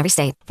available in every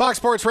state. Fox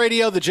Sports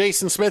Radio, The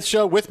Jason Smith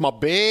Show with my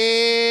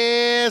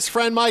best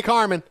friend Mike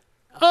Harmon.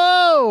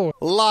 Oh!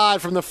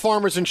 Live from the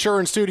Farmers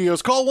Insurance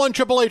Studios. Call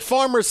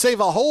 1-888-FARMERS.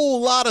 Save a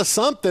whole lot of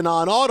something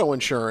on auto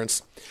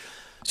insurance.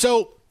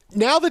 So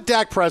now that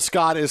Dak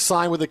Prescott is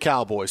signed with the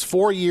Cowboys,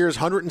 4 years,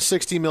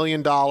 $160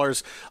 million.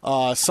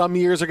 Some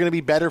years are going to be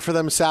better for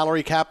them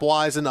salary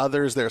cap-wise than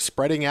others. They're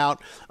spreading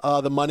out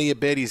the money a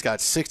bit. He's got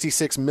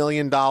 $66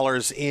 million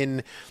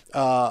in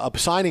a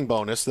signing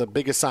bonus, the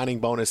biggest signing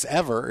bonus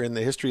ever in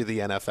the history of the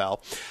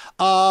NFL.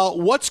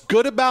 What's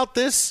good about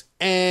this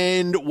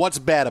and what's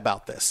bad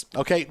about this?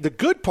 Okay, the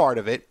good part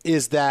of it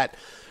is that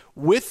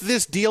with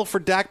this deal for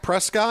Dak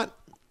Prescott,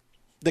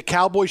 the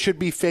Cowboys should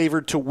be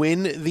favored to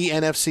win the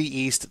NFC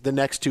East the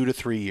next 2 to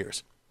 3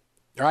 years.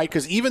 All right,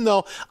 because even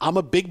though I'm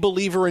a big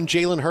believer in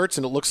Jalen Hurts,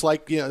 and it looks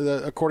like,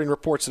 according to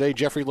reports today,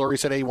 Jeffrey Lurie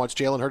said he wants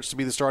Jalen Hurts to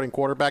be the starting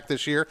quarterback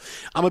this year.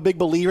 I'm a big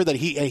believer that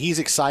he's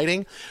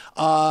exciting.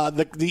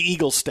 The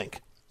Eagles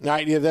stink. All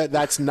right,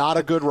 that's not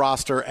a good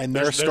roster, and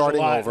they're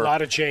starting over. A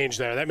lot of change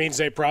there. That means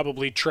they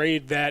probably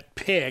trade that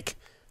pick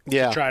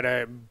to try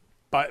to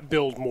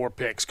build more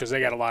picks because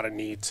they got a lot of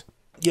needs.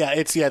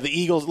 The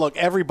Eagles, look,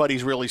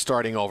 everybody's really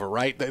starting over,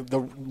 right? The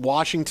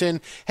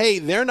Washington, hey,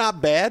 they're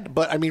not bad,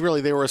 but I mean,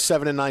 really, they were a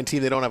 7-9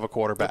 team. They don't have a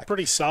quarterback. They're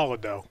pretty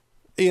solid, though.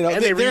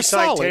 And they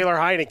re-signed solid. Taylor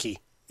Heineke.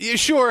 Yeah,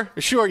 sure.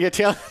 Yeah,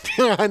 Taylor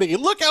Heineke.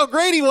 Look how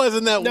great he was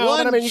in that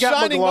you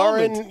got shining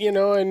McLaurin,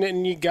 moment.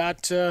 and you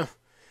got a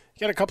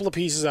couple of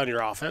pieces on your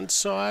offense,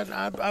 so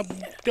I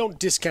don't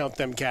discount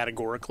them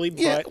categorically.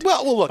 But,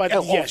 look. But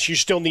yes, you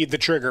still need the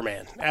trigger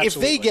man.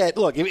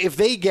 Absolutely. If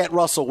they get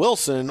Russell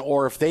Wilson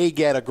or if they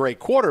get a great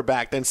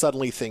quarterback, then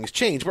suddenly things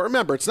change. But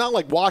remember, it's not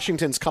like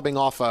Washington's coming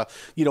off an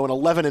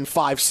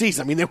 11-5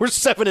 season. I mean, they were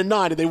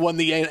 7-9 and they won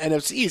the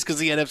NFC East because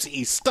the NFC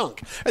East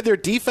stunk. Their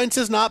defense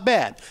is not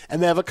bad,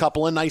 and they have a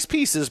couple of nice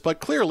pieces.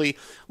 But clearly,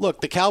 look,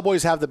 the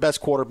Cowboys have the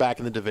best quarterback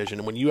in the division,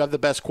 and when you have the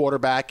best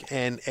quarterback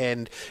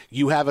and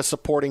you have a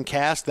supporting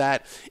cast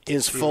that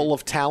is full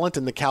of talent,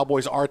 and the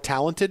Cowboys are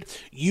talented,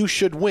 you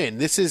should win.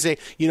 This is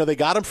they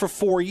got him for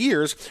 4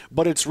 years,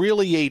 but it's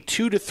really a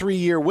 2 to 3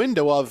 year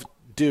window of,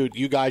 dude,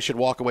 you guys should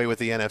walk away with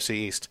the NFC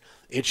East.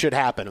 It should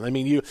happen. I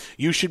mean,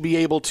 you should be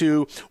able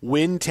to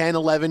win 10,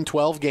 11,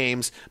 12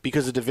 games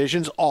because the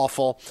division's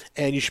awful,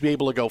 and you should be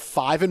able to go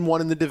 5-1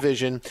 in the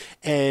division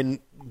and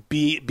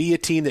be a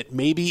team that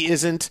maybe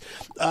isn't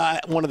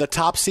one of the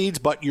top seeds,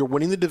 but you're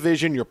winning the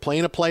division, you're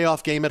playing a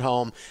playoff game at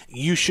home.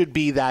 You should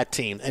be that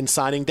team, and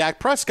signing Dak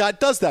Prescott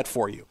does that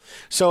for you.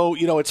 So,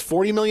 it's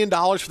 $40 million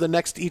for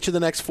each of the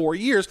next 4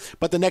 years,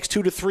 but the next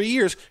 2 to 3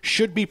 years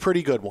should be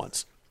pretty good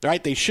ones.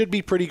 Right? They should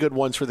be pretty good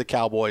ones for the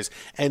Cowboys,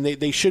 and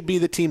they should be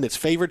the team that's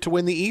favored to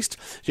win the East.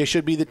 They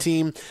should be the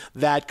team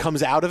that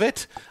comes out of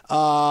it.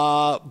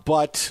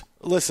 But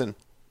listen,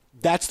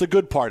 that's the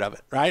good part of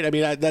it, right? I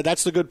mean,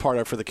 that's the good part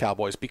of it for the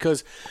Cowboys,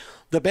 because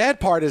the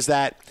bad part is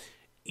that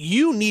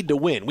you need to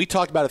win. We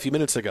talked about it a few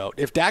minutes ago.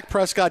 If Dak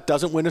Prescott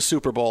doesn't win a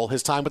Super Bowl,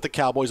 his time with the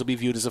Cowboys will be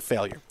viewed as a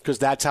failure, because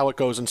that's how it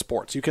goes in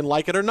sports. You can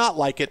like it or not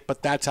like it,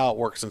 but that's how it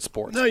works in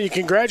sports. No, you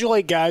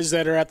congratulate guys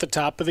that are at the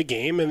top of the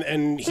game,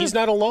 and he's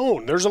not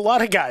alone. There's a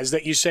lot of guys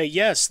that you say,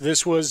 yes,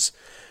 this was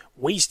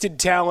wasted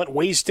talent,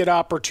 wasted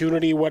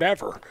opportunity,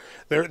 whatever.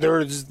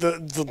 We're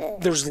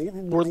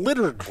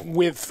littered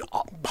with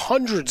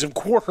hundreds of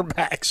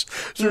quarterbacks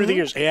through the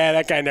years. Yeah,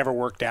 that guy never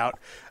worked out.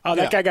 Oh,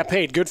 that guy got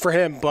paid. Good for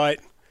him, but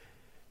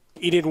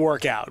he didn't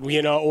work out,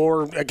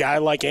 or a guy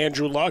like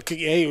Andrew Luck,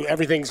 hey,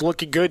 everything's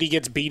looking good, he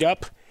gets beat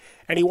up,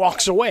 and he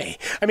walks away.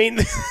 I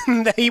mean,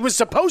 he was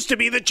supposed to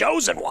be the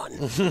chosen one.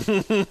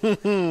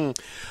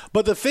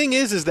 But the thing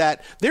is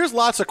that there's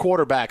lots of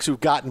quarterbacks who've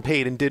gotten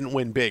paid and didn't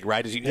win big,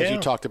 right, as you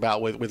talked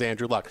about with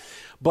Andrew Luck.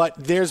 But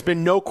there's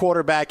been no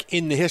quarterback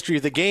in the history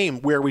of the game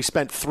where we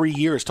spent 3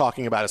 years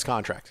talking about his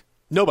contract.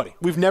 Nobody.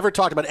 We've never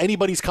talked about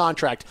anybody's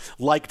contract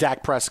like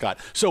Dak Prescott.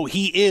 So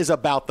he is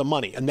about the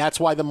money, and that's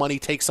why the money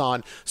takes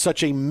on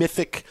such a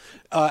mythic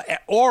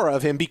aura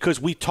of him, because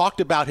we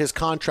talked about his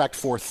contract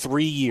for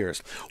 3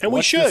 years. And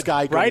we should,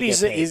 right?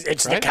 It's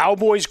the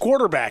Cowboys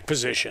quarterback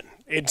position.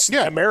 It's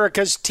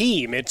America's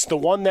team. It's the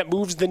one that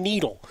moves the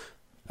needle.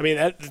 I mean,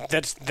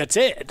 that's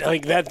it.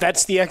 Like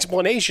that's the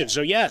explanation.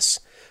 So yes,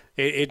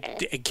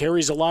 it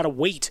carries a lot of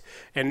weight,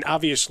 and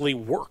obviously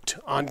worked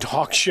on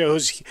talk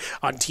shows,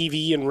 on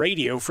TV and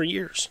radio for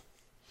years.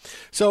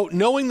 So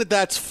knowing that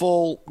that's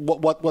full,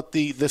 what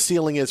the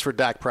ceiling is for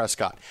Dak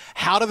Prescott,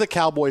 how do the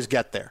Cowboys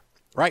get there?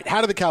 Right?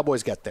 How do the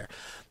Cowboys get there?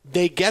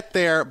 They get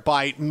there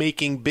by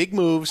making big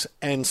moves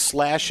and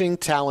slashing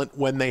talent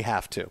when they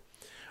have to.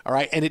 All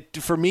right. And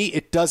for me,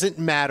 it doesn't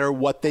matter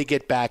what they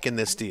get back in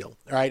this deal.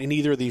 All right. In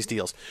either of these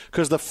deals.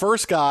 Because the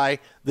first guy,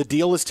 the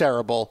deal is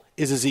terrible,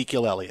 is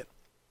Ezekiel Elliott.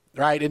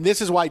 Right. And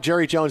this is why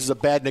Jerry Jones is a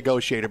bad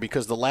negotiator,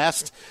 because the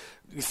last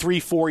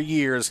 3-4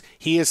 years,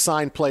 he has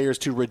signed players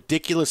to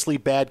ridiculously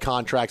bad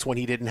contracts when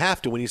he didn't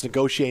have to, when he's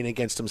negotiating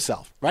against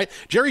himself, right?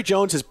 Jerry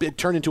Jones has been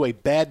turned into a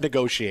bad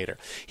negotiator.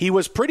 He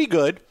was pretty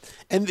good,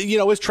 and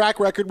his track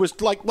record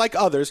was like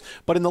others,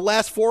 but in the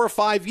last 4 or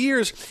 5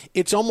 years,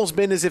 it's almost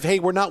been as if, hey,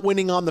 we're not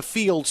winning on the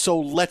field, so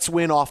let's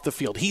win off the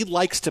field. He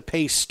likes to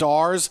pay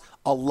stars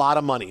a lot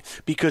of money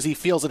because he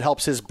feels it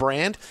helps his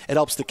brand, it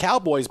helps the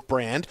Cowboys'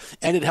 brand,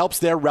 and it helps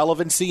their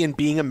relevancy in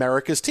being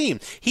America's team.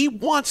 He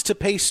wants to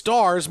pay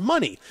stars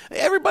money.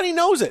 Everybody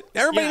knows it.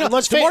 Everybody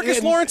knows.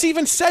 DeMarcus Lawrence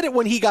even said it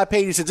when he got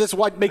paid. He said, this is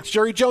what makes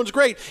Jerry Jones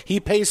great. He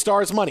pays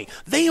stars money.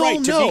 They all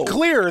know. To be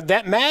clear,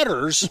 that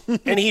matters,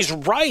 and he's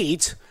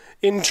right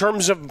in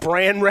terms of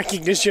brand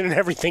recognition and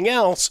everything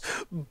else,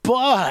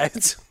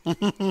 but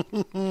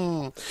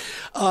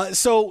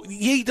so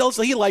he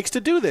likes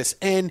to do this,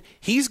 and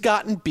he's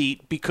gotten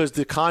beat because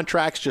the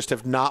contracts just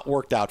have not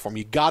worked out for him.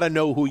 You got to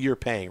know who you're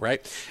paying,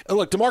 right?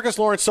 Look, DeMarcus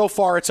Lawrence, so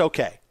far it's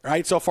okay,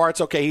 right? So far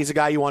it's okay. He's a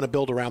guy you want to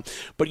build around,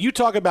 but you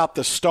talk about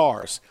the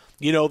stars,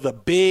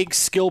 the big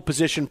skill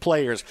position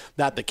players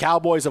that the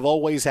Cowboys have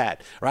always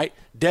had, right?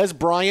 Dez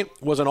Bryant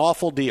was an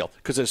awful deal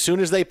because as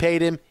soon as they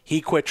paid him, he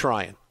quit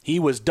trying. He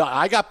was done.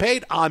 I got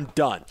paid, I'm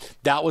done.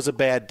 That was a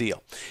bad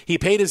deal. He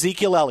paid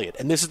Ezekiel Elliott,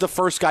 and this is the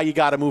first guy you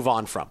got to move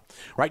on from,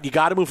 right? You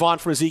got to move on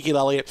from Ezekiel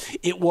Elliott.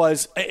 It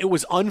was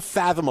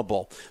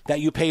unfathomable that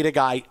you paid a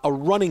guy, a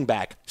running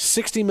back,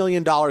 $60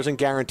 million in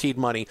guaranteed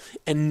money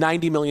and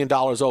 $90 million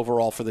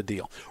overall for the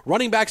deal.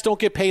 Running backs don't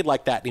get paid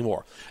like that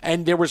anymore,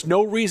 and there was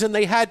no reason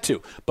they had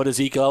to, but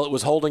Ezekiel Elliott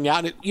was holding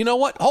out. And you know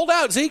what? Hold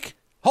out, Zeke.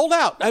 Hold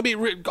out.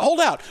 Hold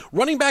out.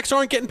 Running backs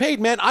aren't getting paid,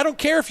 man. I don't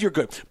care if you're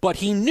good. But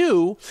he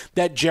knew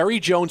that Jerry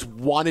Jones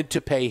wanted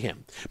to pay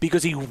him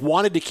because he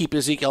wanted to keep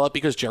Ezekiel Elliott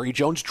because Jerry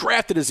Jones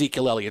drafted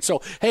Ezekiel Elliott.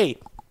 So, hey,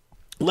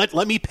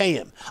 let me pay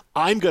him.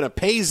 I'm going to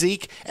pay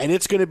Zeke, and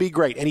it's going to be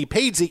great. And he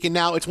paid Zeke, and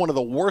now it's one of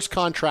the worst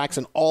contracts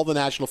in all the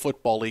National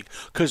Football League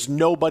because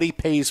nobody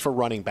pays for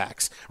running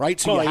backs, right?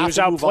 So he was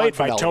outplayed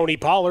by Tony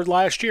Pollard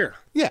last year.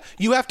 Yeah,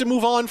 you have to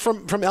move on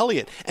from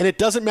Elliott, and it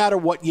doesn't matter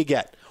what you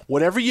get.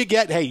 Whatever you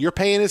get, hey, you're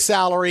paying his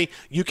salary.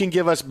 You can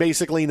give us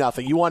basically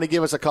nothing. You want to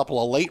give us a couple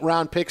of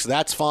late-round picks,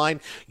 that's fine.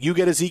 You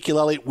get Ezekiel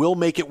Elliott. We'll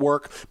make it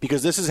work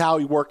because this is how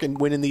you work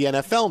and win in the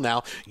NFL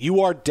now.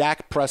 You are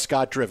Dak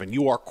Prescott-driven.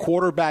 You are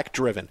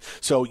quarterback-driven.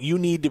 So you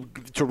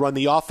need to run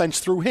the offense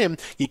through him.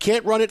 You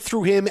can't run it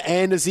through him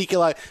and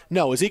Ezekiel Elliott.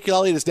 No, Ezekiel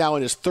Elliott is now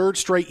in his third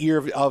straight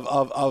year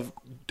of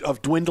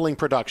dwindling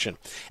production.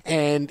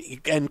 And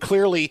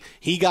clearly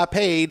he got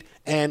paid,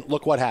 and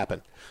look what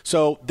happened.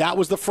 So that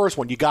was the first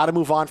one. You got to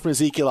move on from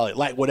Ezekiel Elliott.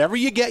 Like whatever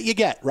you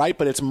get, right?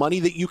 But it's money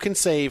that you can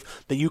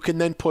save that you can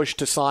then push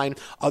to sign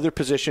other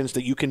positions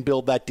that you can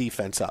build that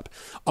defense up.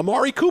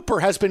 Amari Cooper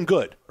has been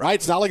good, right?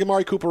 It's not like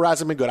Amari Cooper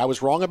hasn't been good. I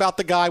was wrong about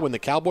the guy when the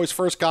Cowboys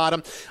first got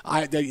him.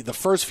 The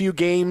first few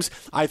games,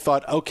 I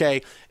thought,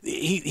 okay,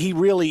 he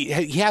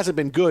hasn't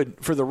been good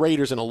for the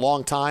Raiders in a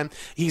long time.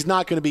 He's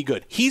not going to be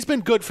good. He's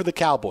been good for the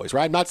Cowboys,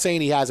 right? I'm not saying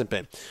he hasn't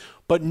been.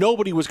 But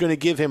nobody was going to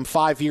give him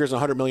 5 years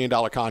and $100 million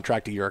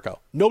contract a year ago.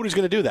 Nobody's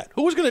going to do that.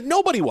 Who was going to?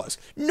 Nobody was.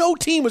 No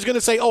team was going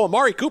to say, oh,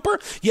 Amari Cooper?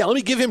 Yeah, let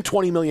me give him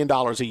 $20 million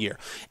a year.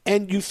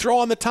 And you throw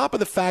on the top of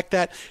the fact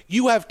that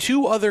you have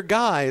two other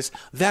guys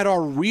that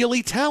are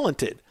really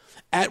talented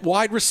at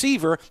wide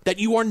receiver that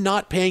you are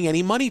not paying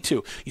any money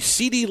to.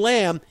 CeeDee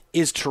Lamb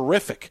is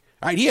terrific.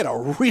 All right, he had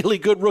a really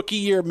good rookie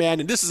year, man,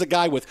 and this is a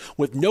guy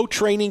with no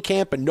training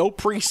camp and no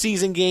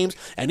preseason games,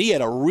 and he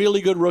had a really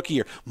good rookie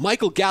year.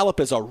 Michael Gallup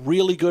is a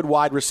really good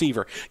wide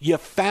receiver. You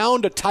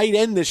found a tight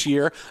end this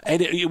year,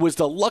 and it was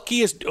the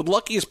luckiest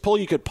pull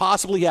you could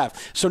possibly have.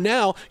 So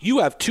now you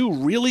have two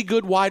really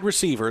good wide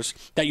receivers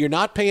that you're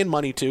not paying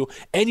money to,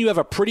 and you have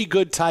a pretty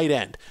good tight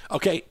end.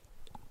 Okay,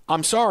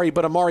 I'm sorry,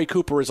 but Amari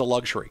Cooper is a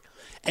luxury.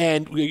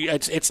 And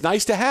it's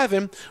nice to have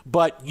him,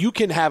 but you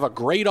can have a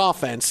great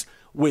offense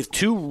with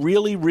two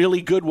really,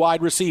 really good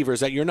wide receivers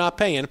that you're not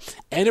paying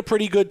and a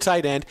pretty good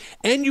tight end,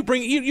 and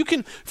you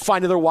can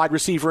find another wide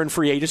receiver in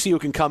free agency who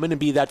can come in and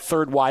be that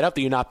third wide up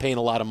that you're not paying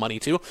a lot of money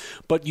to.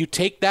 But you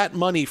take that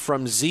money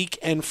from Zeke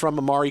and from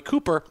Amari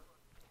Cooper,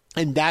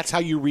 and that's how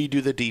you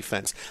redo the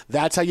defense.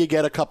 That's how you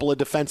get a couple of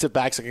defensive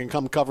backs that can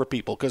come cover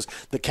people, because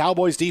the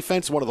Cowboys'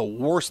 defense is one of the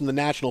worst in the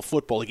National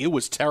Football League. It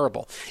was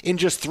terrible. In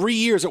just 3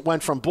 years, it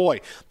went from,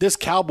 boy, this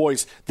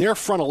Cowboys, their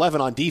front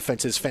 11 on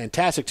defense is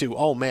fantastic, to,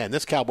 oh, man,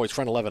 this Cowboys'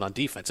 front 11 on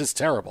defense is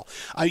terrible.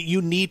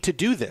 You need to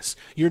do this.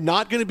 You're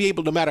not going to be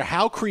able, no matter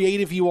how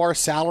creative you are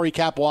salary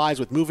cap-wise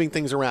with moving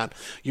things around,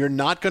 you're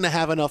not going to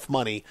have enough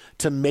money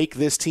to make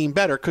this team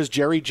better because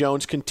Jerry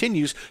Jones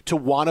continues to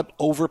want to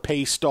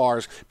overpay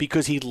stars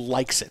because he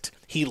likes it.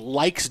 He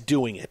likes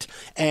doing it.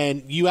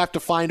 And you have to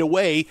find a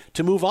way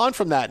to move on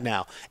from that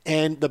now.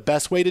 And the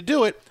best way to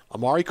do it,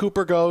 Amari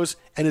Cooper goes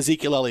and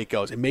Ezekiel Elliott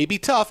goes. It may be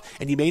tough,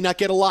 and you may not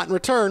get a lot in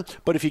return,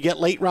 but if you get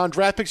late-round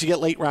draft picks, you get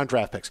late-round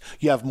draft picks.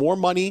 You have more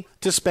money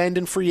to spend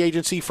in free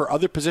agency for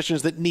other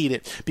positions that need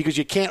it because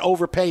you can't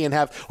overpay and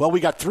have, well, we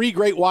got 3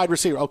 great wide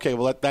receivers. Okay,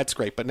 well, that's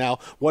great. But now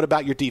what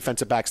about your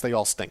defensive backs? They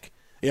all stink.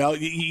 You know,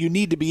 you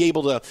need to be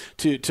able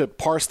to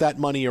parse that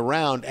money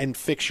around and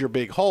fix your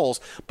big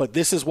holes. But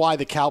this is why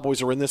the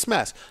Cowboys are in this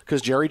mess,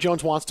 because Jerry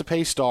Jones wants to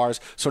pay stars.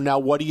 So now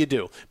what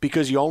do?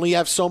 Because you only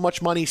have so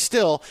much money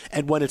still,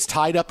 and when it's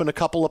tied up in a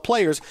couple of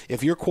players,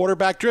 if you're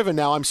quarterback driven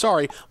now, I'm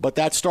sorry, but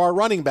that star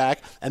running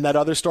back and that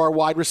other star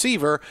wide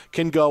receiver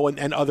can go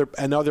and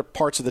other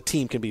parts of the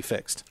team can be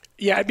fixed.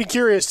 Yeah, I'd be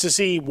curious to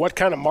see what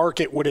kind of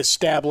market would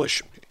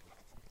establish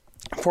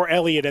for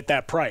Elliott at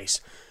that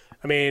price.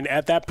 I mean,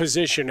 at that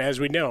position, as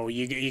we know,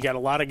 you got a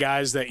lot of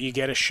guys that you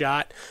get a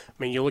shot. I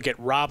mean, you look at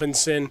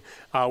Robinson.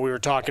 We were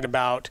talking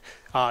about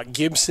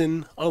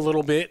Gibson a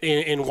little bit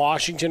in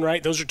Washington,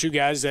 right? Those are 2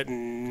 guys that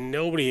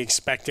nobody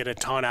expected a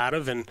ton out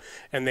of, and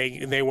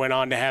they went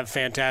on to have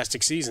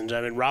fantastic seasons. I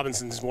mean,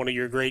 Robinson's one of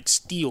your great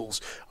steals,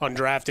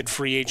 undrafted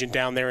free agent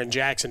down there in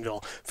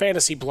Jacksonville.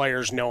 Fantasy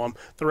players know him.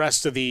 The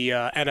rest of the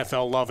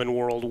NFL-loving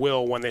world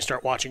will when they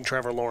start watching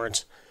Trevor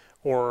Lawrence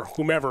or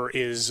whomever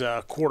is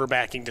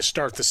quarterbacking to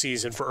start the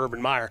season for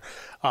Urban Meyer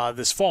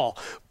this fall.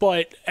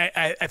 But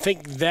I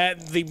think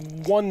that the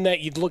one that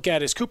you'd look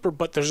at is Cooper,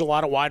 but there's a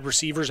lot of wide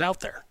receivers out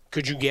there.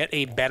 Could you get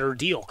a better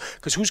deal?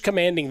 Because who's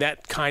commanding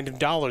that kind of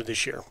dollar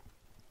this year?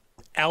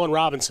 Allen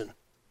Robinson.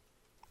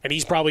 And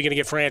he's probably going to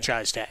get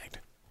franchise tagged.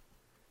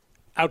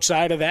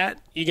 Outside of that,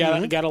 you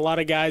got a lot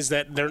of guys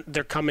that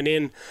they're coming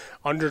in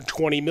under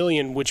 $20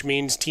 million, which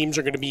means teams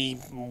are going to be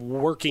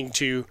working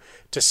to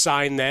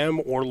sign them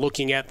or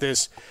looking at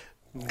this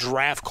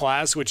draft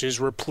class, which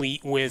is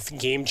replete with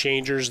game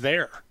changers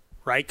there,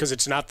 right? Because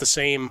it's not the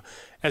same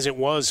as it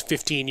was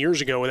 15 years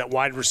ago that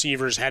wide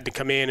receivers had to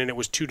come in and it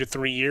was 2 to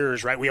 3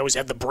 years, right? We always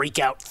had the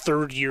breakout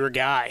third-year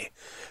guy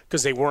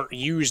because they weren't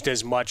used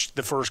as much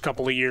the first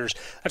couple of years.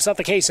 That's not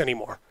the case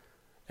anymore.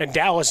 And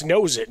Dallas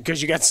knows it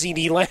because you got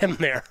CeeDee Lamb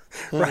there,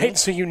 right? Mm-hmm.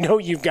 So you know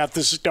you've got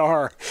the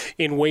star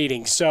in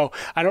waiting. So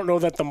I don't know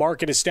that the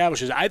market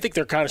establishes. I think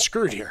they're kind of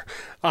screwed here,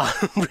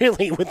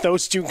 really, with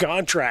those 2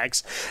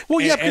 contracts. Well,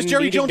 yeah, because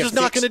Jerry Jones is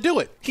not going to do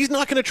it. He's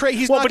not going to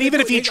trade. But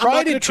even if he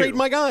tried to trade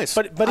my guys,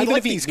 but even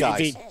if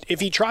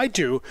he tried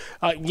to,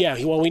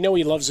 we know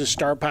he loves his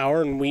star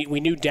power, and we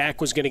knew Dak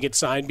was going to get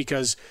signed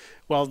because,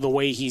 well, the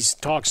way he's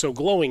talked so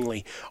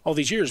glowingly all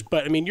these years.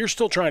 But, I mean, you're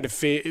still trying to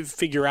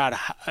figure out,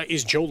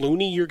 is Joe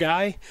Looney your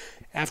guy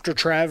after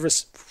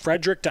Travis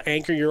Frederick to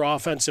anchor your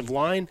offensive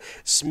line?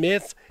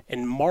 Smith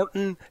and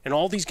Martin and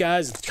all these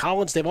guys,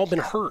 Collins, they've all been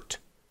hurt.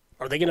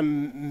 Are they going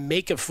to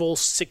make a full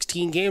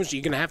 16 games? Are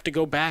you going to have to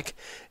go back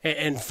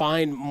and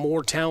find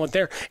more talent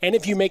there? And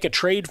if you make a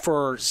trade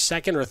for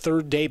second or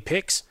third day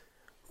picks,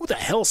 who the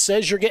hell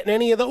says you're getting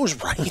any of those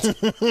right?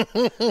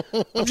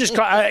 I'm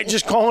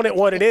just calling it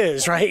what it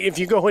is, right? If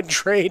you go and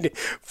trade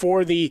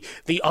for the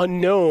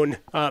unknown,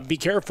 be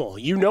careful.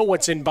 You know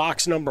what's in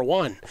box number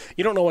 1.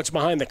 You don't know what's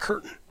behind the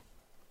curtain.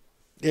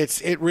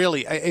 It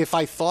really, if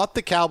I thought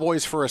the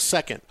Cowboys for a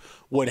second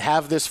would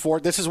have this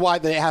is why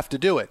they have to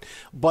do it.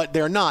 But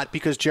they're not,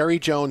 because Jerry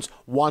Jones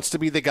wants to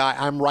be the guy.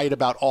 I'm right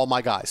about all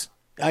my guys.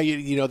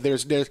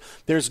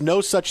 There's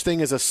no such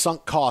thing as a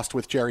sunk cost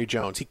with Jerry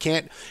Jones. He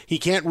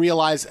can't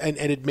realize and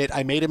admit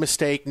I made a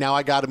mistake. Now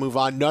I got to move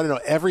on. No.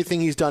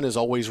 Everything he's done is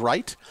always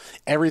right.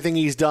 Everything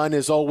he's done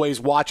is always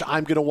watch.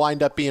 I'm going to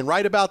wind up being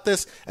right about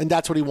this, and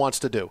that's what he wants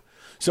to do.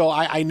 So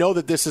I know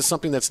that this is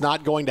something that's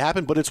not going to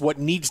happen, but it's what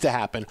needs to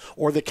happen,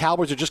 or the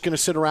Cowboys are just going to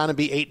sit around and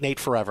be 8-8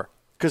 forever.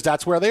 Because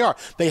that's where they are.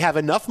 They have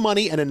enough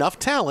money and enough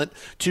talent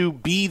to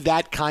be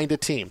that kind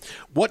of team.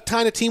 What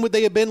kind of team would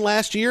they have been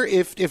last year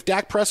if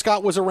Dak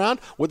Prescott was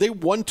around? Would they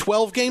won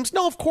 12 games?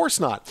 No, of course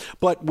not.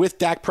 But with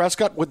Dak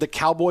Prescott, would the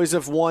Cowboys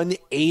have won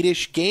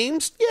 8-ish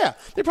games? Yeah,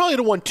 they probably would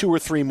have won 2 or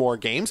 3 more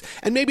games.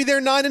 And maybe they're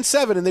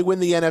 9-7 and they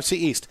win the NFC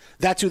East.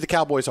 That's who the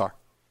Cowboys are.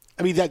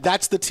 I mean,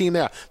 that's the team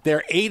there.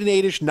 They're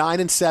 8-8-ish,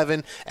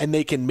 9-7, and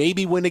they can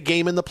maybe win a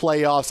game in the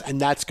playoffs,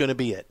 and that's going to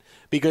be it.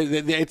 Because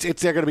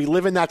they're going to be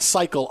living that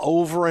cycle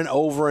over and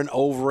over and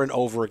over and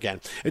over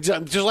again. It's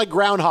just like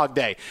Groundhog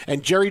Day.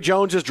 And Jerry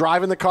Jones is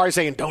driving the car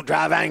saying, "Don't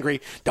drive angry,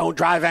 don't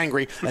drive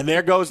angry." And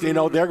there goes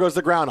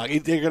the groundhog.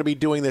 They're going to be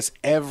doing this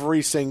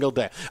every single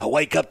day. I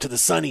wake up to the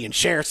Sonny and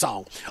Cher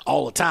song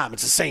all the time.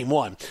 It's the same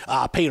one.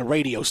 I paid a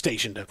radio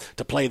station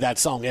to play that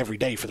song every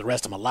day for the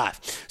rest of my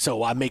life.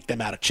 So I make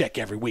them out a check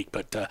every week,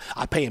 but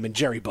I pay them in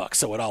Jerry bucks,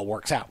 so it all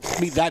works out.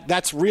 I mean,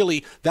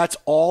 that's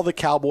all the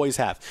Cowboys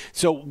have.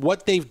 So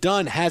what they've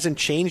done hasn't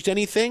changed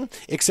anything,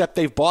 except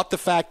they've bought the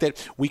fact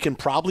that we can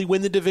probably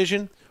win the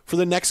division for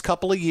the next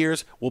couple of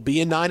years. We'll be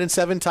a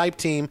 9-7 type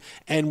team,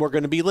 and we're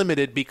going to be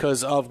limited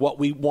because of what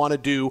we want to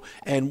do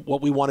and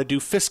what we want to do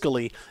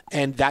fiscally,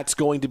 and that's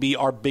going to be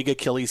our big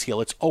Achilles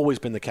heel. It's always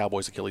been the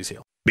Cowboys' Achilles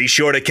heel. Be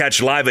sure to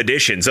catch live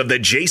editions of The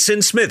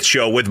Jason Smith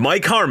Show with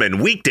Mike Harmon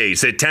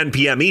weekdays at 10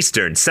 p.m.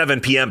 Eastern, 7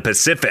 p.m.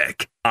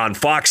 Pacific on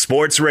Fox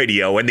Sports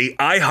Radio and the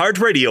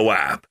iHeartRadio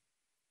app.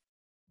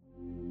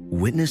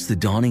 Witness the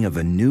dawning of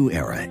a new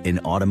era in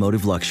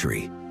automotive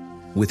luxury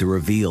with a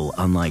reveal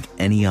unlike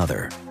any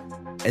other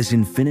as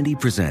Infiniti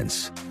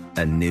presents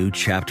a new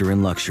chapter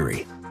in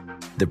luxury,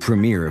 the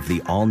premiere of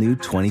the all-new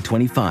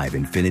 2025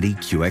 Infiniti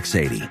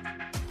QX80.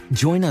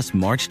 Join us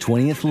March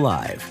 20th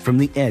live from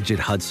the Edge at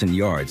Hudson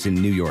Yards in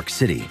New York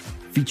City,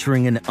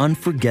 featuring an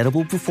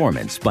unforgettable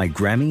performance by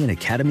Grammy and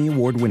Academy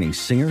Award-winning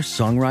singer,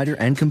 songwriter,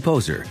 and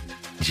composer,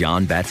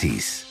 Jon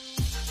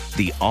Batiste.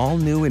 The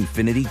all-new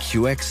Infiniti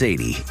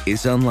QX80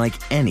 is unlike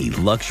any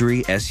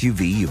luxury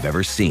SUV you've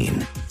ever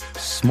seen.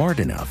 Smart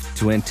enough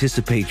to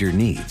anticipate your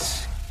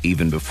needs,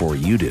 even before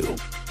you do.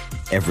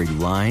 Every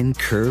line,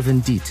 curve,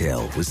 and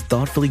detail was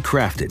thoughtfully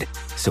crafted,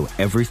 so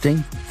everything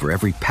for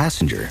every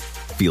passenger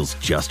feels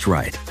just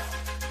right.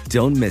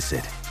 Don't miss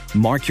it.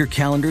 Mark your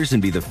calendars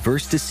and be the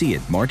first to see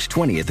it March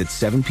 20th at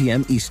 7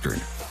 p.m. Eastern,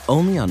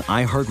 only on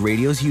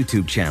iHeartRadio's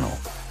YouTube channel.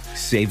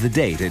 Save the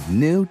date at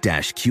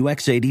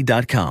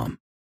new-QX80.com.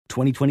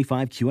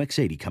 2025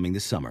 QX80 coming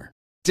this summer.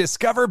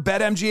 Discover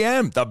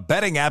BetMGM, the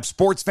betting app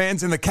sports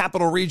fans in the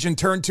capital region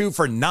turn to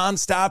for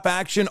nonstop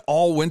action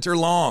all winter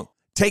long.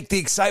 Take the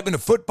excitement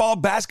of football,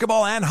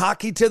 basketball, and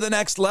hockey to the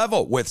next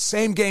level with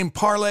same-game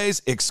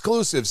parlays,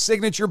 exclusive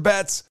signature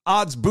bets,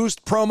 odds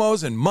boost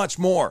promos, and much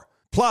more.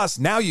 Plus,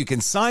 now you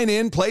can sign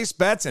in, place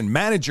bets, and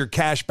manage your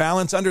cash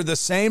balance under the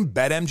same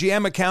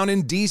BetMGM account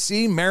in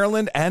D.C.,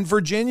 Maryland, and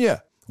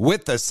Virginia.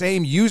 With the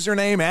same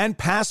username and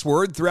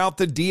password throughout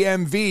the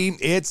DMV,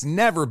 it's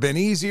never been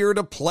easier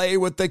to play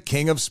with the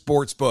king of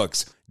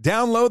sportsbooks.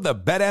 Download the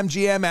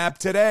BetMGM app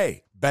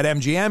today.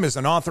 BetMGM is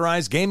an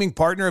authorized gaming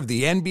partner of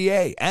the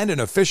NBA and an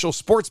official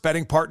sports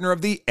betting partner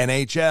of the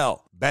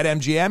NHL.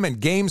 BetMGM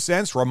and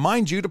GameSense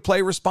remind you to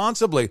play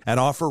responsibly and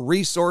offer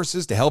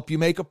resources to help you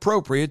make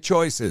appropriate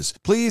choices.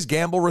 Please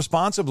gamble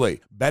responsibly.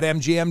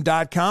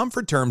 BetMGM.com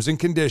for terms and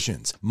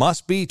conditions.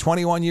 Must be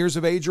 21 years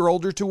of age or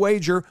older to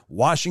wager.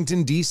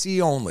 Washington,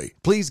 D.C. only.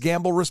 Please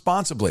gamble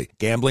responsibly.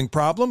 Gambling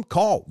problem?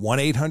 Call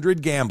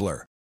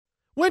 1-800-GAMBLER.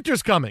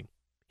 Winter's coming.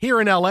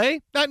 Here in L.A.,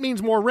 that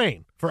means more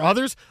rain. For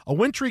others, a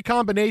wintry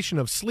combination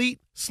of sleet,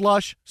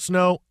 slush,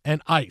 snow,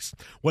 and ice.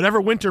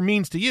 Whatever winter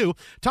means to you,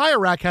 Tire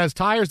Rack has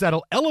tires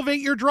that'll elevate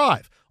your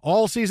drive.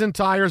 All-season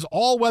tires,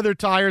 all-weather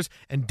tires,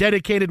 and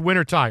dedicated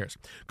winter tires.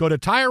 Go to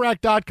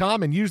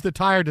TireRack.com and use the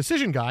Tire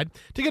Decision Guide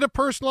to get a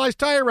personalized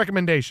tire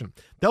recommendation.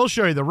 They'll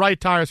show you the right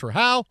tires for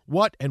how,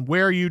 what, and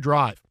where you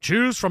drive.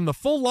 Choose from the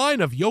full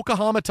line of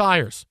Yokohama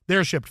tires.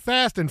 They're shipped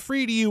fast and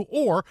free to you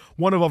or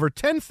one of over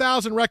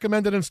 10,000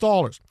 recommended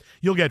installers.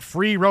 You'll get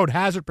free road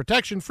hazard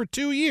protection for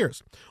 2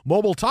 years.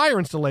 Mobile tire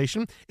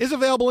installation is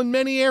available in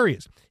many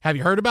areas. Have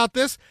you heard about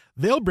this?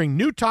 They'll bring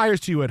new tires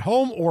to you at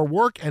home or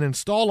work and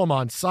install them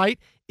on site.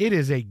 It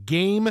is a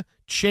game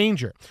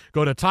changer.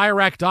 Go to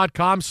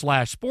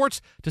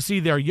TireRack.com/sports to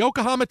see their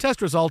Yokohama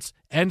test results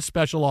and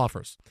special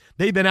offers.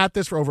 They've been at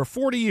this for over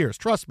 40 years.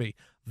 Trust me,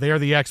 they're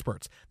the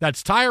experts.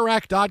 That's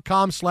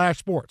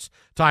TireRack.com/sports.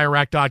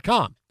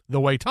 TireRack.com,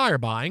 the way tire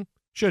buying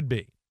should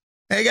be.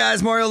 Hey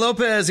guys, Mario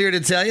Lopez here to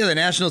tell you the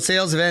national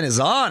sales event is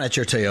on at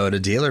your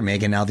Toyota dealer,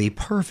 making now the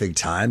perfect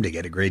time to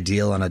get a great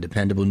deal on a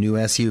dependable new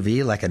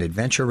SUV like an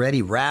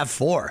adventure-ready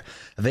RAV4.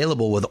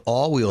 Available with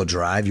all-wheel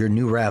drive, your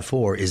new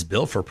RAV4 is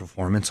built for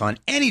performance on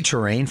any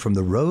terrain from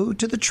the road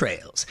to the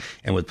trails.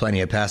 And with plenty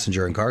of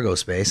passenger and cargo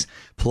space,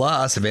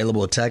 plus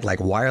available tech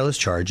like wireless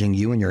charging,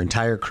 you and your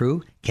entire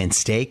crew can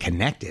stay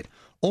connected.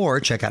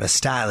 Or check out a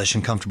stylish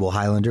and comfortable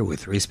Highlander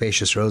with 3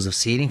 spacious rows of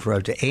seating for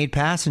up to 8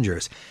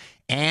 passengers.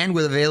 And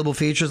with available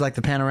features like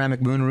the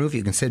panoramic moonroof,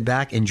 you can sit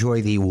back,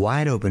 enjoy the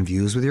wide open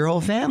views with your whole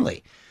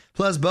family.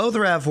 Plus, both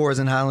RAV4s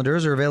and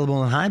Highlanders are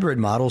available in hybrid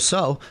models,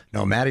 so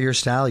no matter your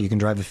style, you can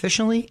drive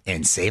efficiently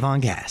and save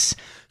on gas.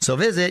 So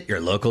visit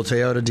your local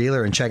Toyota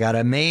dealer and check out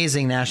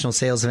amazing national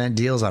sales event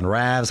deals on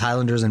RAVs,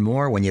 Highlanders, and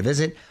more when you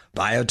visit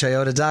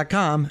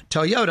biotoyota.com.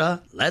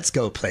 Toyota, let's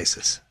go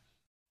places.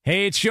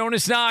 Hey, it's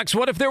Jonas Knox.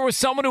 What if there was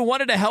someone who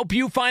wanted to help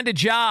you find a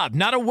job?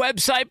 Not a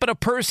website, but a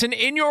person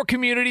in your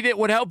community that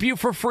would help you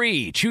for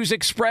free. Choose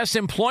Express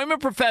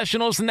Employment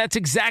Professionals, and that's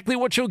exactly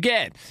what you'll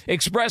get.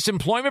 Express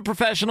Employment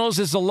Professionals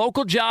is the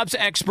local jobs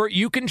expert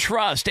you can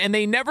trust, and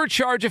they never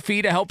charge a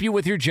fee to help you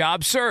with your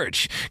job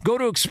search. Go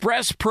to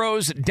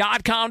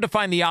expresspros.com to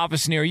find the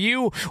office near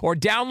you, or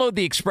download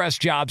the Express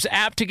Jobs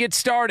app to get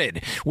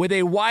started. With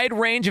a wide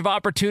range of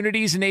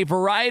opportunities in a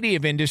variety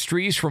of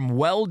industries, from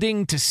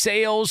welding to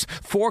sales,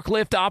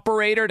 forklift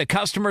operator to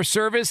customer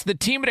service, the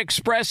team at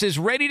Express is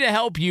ready to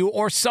help you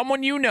or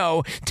someone you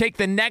know take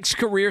the next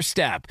career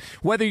step.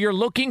 Whether you're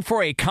looking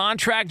for a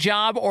contract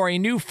job or a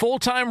new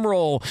full-time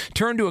role,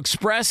 turn to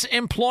Express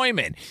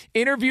Employment.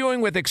 Interviewing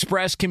with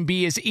Express can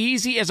be as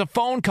easy as a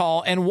phone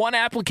call, and one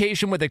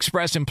application with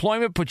Express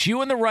Employment puts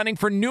you in the running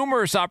for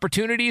numerous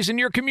opportunities in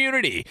your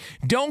community.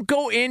 Don't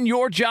go in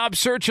your job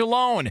search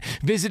alone.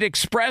 Visit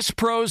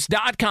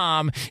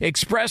expresspros.com,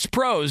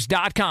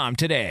 expresspros.com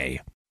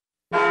today.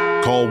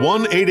 Call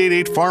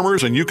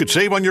 1-888-FARMERS and you could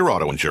save on your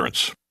auto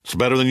insurance. It's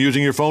better than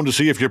using your phone to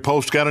see if your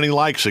post got any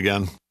likes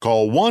again.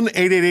 Call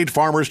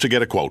 1-888-FARMERS to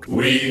get a quote.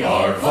 We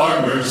are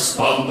farmers.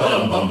 Bum,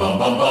 bum, bum, bum,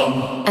 bum,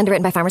 bum.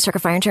 Underwritten by Farmers Trucker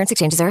Fire Insurance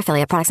Exchanges or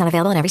affiliate. Products not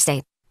available in every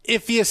state.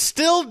 If you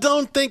still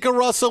don't think a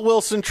Russell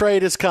Wilson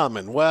trade is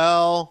coming,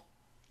 well,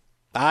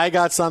 I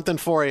got something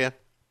for you.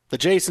 The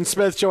Jason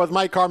Smith Show with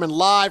Mike Harmon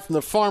live from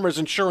the Farmers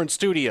Insurance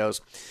Studios.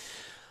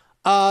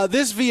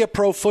 This via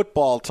Pro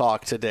Football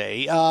Talk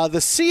today. The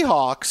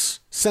Seahawks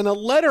sent a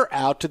letter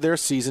out to their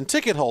season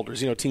ticket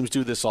holders. You know, teams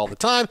do this all the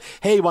time.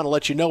 Hey, we want to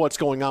let you know what's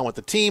going on with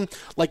the team.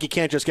 Like you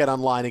can't just get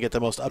online and get the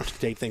most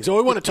up-to-date things. So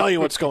we want to tell you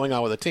what's going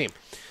on with the team.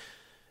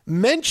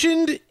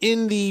 Mentioned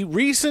in the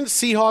recent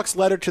Seahawks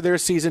letter to their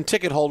season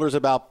ticket holders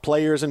about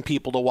players and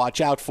people to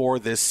watch out for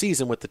this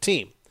season with the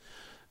team.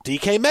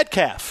 DK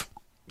Metcalf.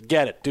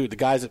 Get it. Dude, the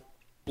guy's a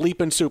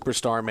bleeping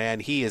superstar,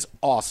 man. He is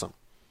awesome.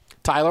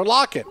 Tyler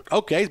Lockett.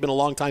 Okay, he's been a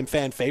longtime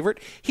fan favorite.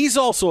 He's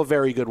also a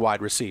very good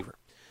wide receiver.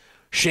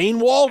 Shane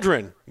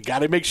Waldron. You got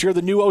to make sure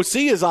the new OC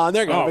is on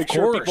there. Got to make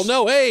sure people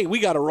know, hey, we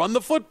got to run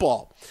the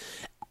football.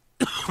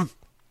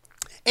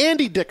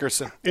 Andy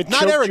Dickerson.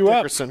 Not Eric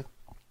Dickerson.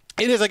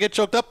 It is. I get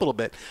choked up a little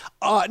bit.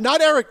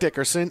 Not Eric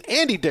Dickerson.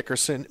 Andy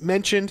Dickerson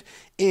mentioned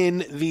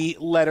in the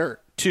letter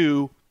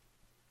to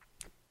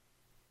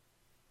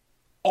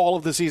all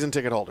of the season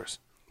ticket holders.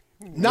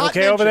 Not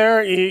okay, over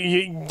there?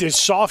 Is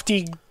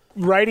Softy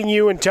writing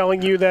you and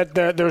telling you that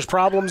there's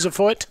problems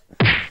afoot?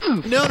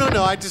 No.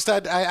 I just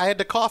had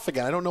to cough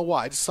again. I don't know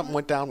why. Just something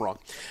went down wrong.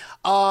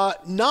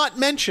 Not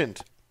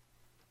mentioned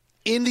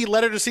in the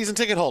letter to season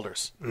ticket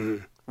holders.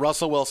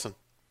 Russell Wilson.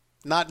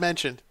 Not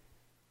mentioned.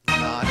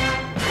 Not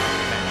mentioned.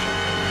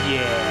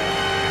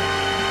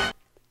 Yeah.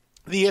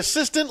 The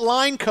assistant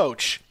line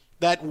coach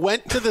that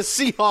went to the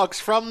Seahawks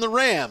from the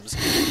Rams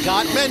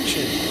got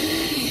mentioned.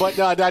 But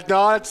no,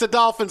 it's the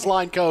Dolphins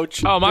line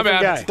coach. Oh, my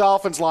bad. It's the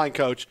Dolphins line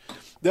coach.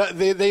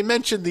 They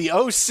mentioned the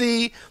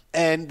OC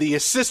and the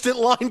assistant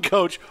line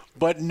coach,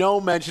 but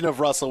no mention of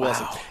Russell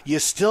Wilson. Wow. You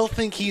still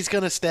think he's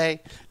going to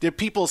stay? Do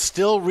people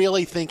still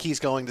really think he's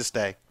going to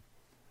stay?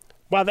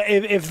 Well,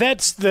 if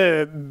that's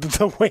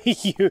the way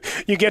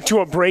you get to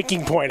a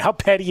breaking point, how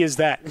petty is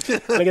that?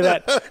 Look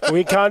at that.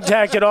 We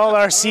contacted all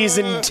our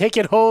season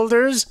ticket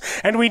holders,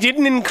 and we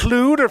didn't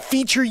include or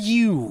feature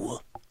you.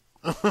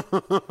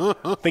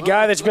 The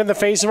guy that's been the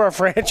face of our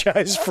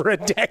franchise for a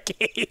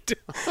decade.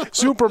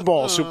 Super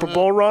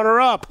Bowl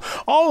runner-up.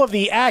 All of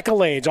the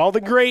accolades, all the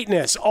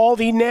greatness, all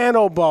the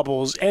nano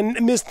bubbles, and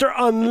Mr.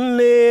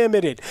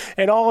 Unlimited,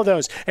 and all of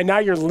those. And now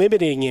you're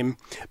limiting him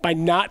by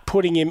not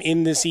putting him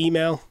in this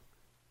email.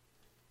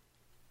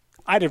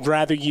 I'd have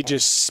rather you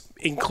just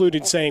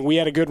included saying we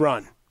had a good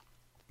run.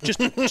 Just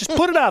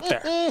put it out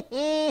there.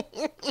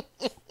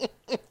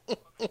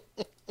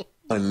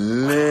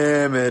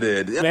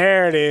 Unlimited.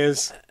 There it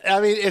is. I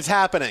mean, it's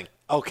happening.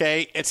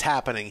 Okay, it's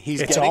happening.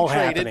 It's all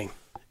traded. Happening.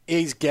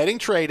 He's getting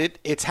traded.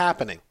 It's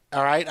happening.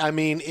 All right. I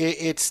mean,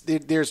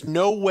 there's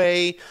no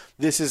way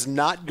this is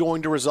not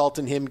going to result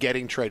in him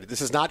getting traded.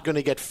 This is not going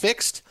to get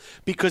fixed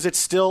because it's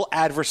still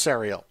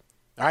adversarial.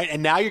 All right.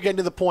 And now you're getting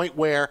to the point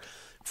where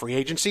free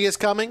agency is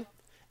coming.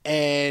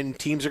 And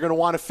teams are going to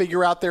want to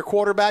figure out their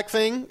quarterback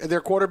thing,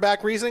 their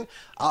quarterback reasoning.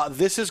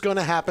 This is going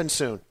to happen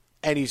soon.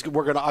 And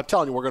I'm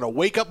telling you, we're going to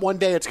wake up one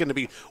day. It's going to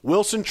be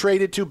Wilson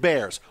traded to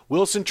Bears.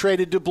 Wilson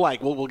traded to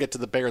blank. We'll get to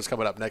the Bears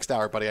coming up next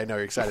hour, buddy. I know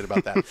you're excited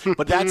about that.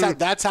 But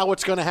that's how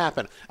it's going to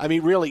happen. I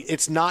mean, really,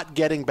 it's not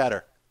getting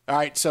better. All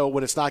right. So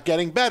when it's not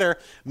getting better,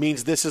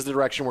 means this is the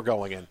direction we're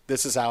going in.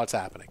 This is how it's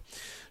happening.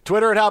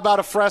 Twitter at How About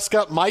a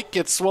Fresca. Mike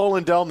gets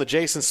Swollen Dome, the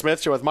Jason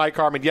Smith Show with Mike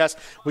Harmon. Yes,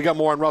 we got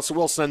more on Russell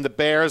Wilson and the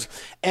Bears.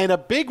 And a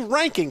big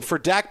ranking for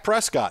Dak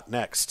Prescott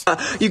next.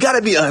 You got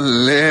to be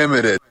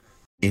unlimited.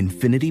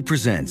 Infiniti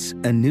presents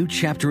a new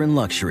chapter in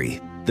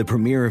luxury, the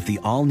premiere of the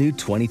all-new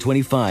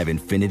 2025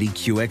 Infiniti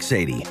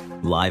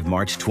QX80, live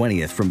March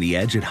 20th from the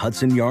Edge at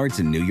Hudson Yards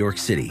in New York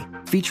City,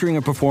 featuring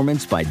a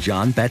performance by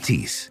John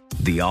Batiste.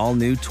 The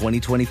all-new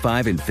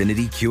 2025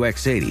 Infiniti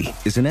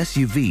QX80 is an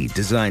SUV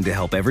designed to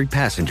help every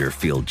passenger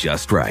feel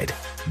just right.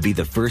 Be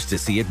the first to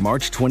see it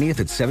March 20th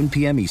at 7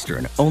 p.m.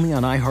 Eastern, only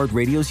on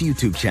iHeartRadio's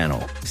YouTube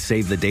channel.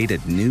 Save the date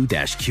at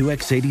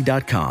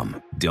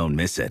new-QX80.com. Don't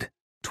miss it.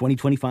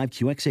 2025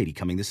 QX80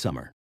 coming this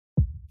summer.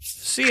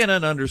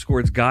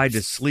 CNN_'s Guide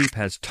to Sleep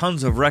has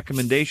tons of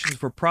recommendations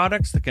for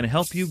products that can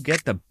help you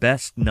get the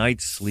best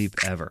night's sleep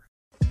ever.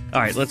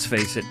 All right, let's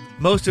face it.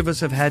 Most of us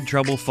have had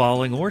trouble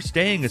falling or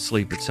staying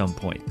asleep at some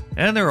point.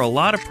 And there are a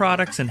lot of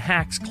products and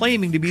hacks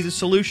claiming to be the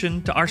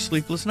solution to our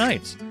sleepless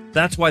nights.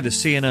 That's why the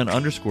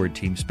CNN_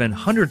 team spend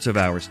hundreds of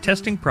hours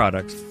testing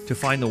products to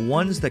find the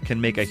ones that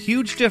can make a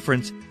huge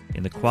difference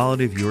in the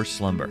quality of your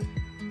slumber.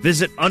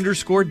 Visit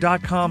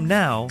underscore.com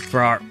now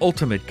for our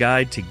ultimate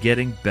guide to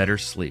getting better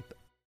sleep.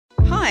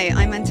 Hi,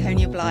 I'm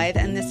Antonia Blythe,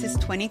 and this is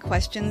 20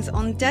 Questions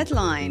on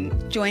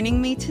Deadline.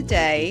 Joining me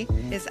today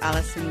is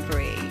Allison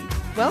Brie.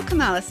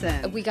 Welcome,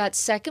 Allison. We got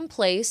second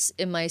place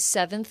in my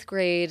 7th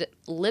grade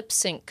lip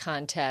sync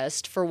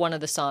contest for one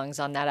of the songs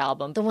on that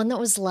album. The one that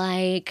was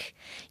like,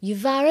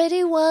 "You've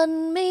already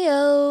won me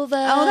over."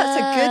 Oh, that's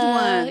a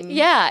good one.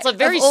 Yeah. It's a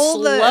very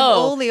slow. Of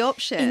all the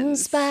options. In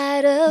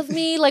spite of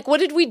me. Like, what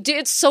did we do?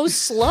 It's so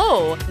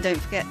slow. Don't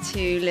forget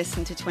to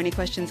listen to 20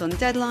 Questions on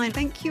Deadline.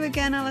 Thank you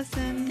again,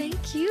 Allison.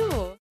 Thank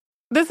you.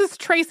 This is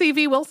Tracy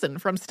V. Wilson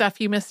from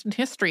Stuff You Missed in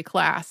History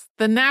class.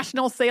 The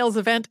national sales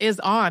event is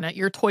on at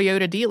your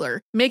Toyota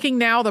dealer, making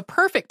now the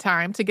perfect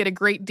time to get a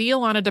great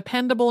deal on a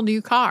dependable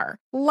new car.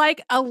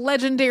 Like a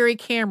legendary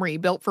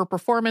Camry built for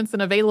performance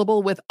and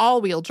available with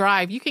all-wheel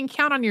drive, you can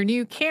count on your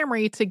new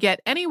Camry to get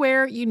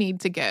anywhere you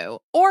need to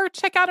go. Or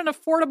check out an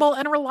affordable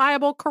and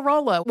reliable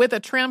Corolla with a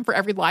trim for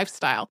every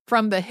lifestyle.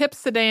 From the hip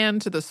sedan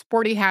to the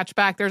sporty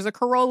hatchback, there's a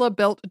Corolla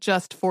built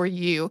just for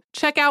you.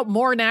 Check out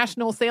more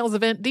national sales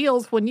event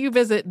deals when you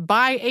visit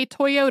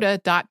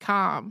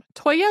buyatoyota.com.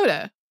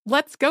 Toyota,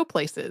 let's go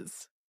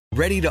places.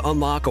 Ready to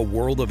unlock a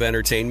world of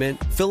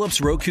entertainment? Philips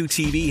Roku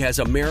TV has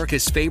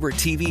America's favorite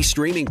TV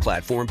streaming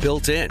platform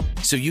built in,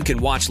 so you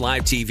can watch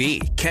live TV,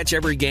 catch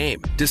every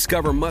game,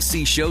 discover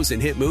must-see shows and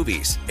hit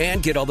movies,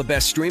 and get all the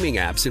best streaming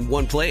apps in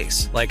one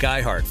place, like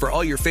iHeart for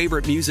all your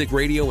favorite music,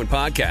 radio, and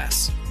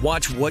podcasts.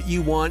 Watch what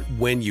you want,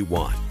 when you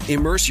want.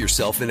 Immerse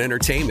yourself in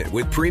entertainment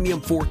with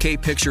premium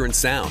 4K picture and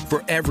sound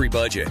for every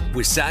budget,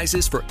 with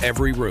sizes for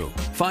every room.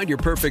 Find your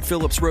perfect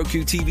Philips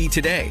Roku TV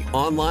today,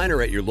 online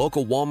or at your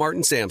local Walmart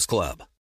and Sam's Club.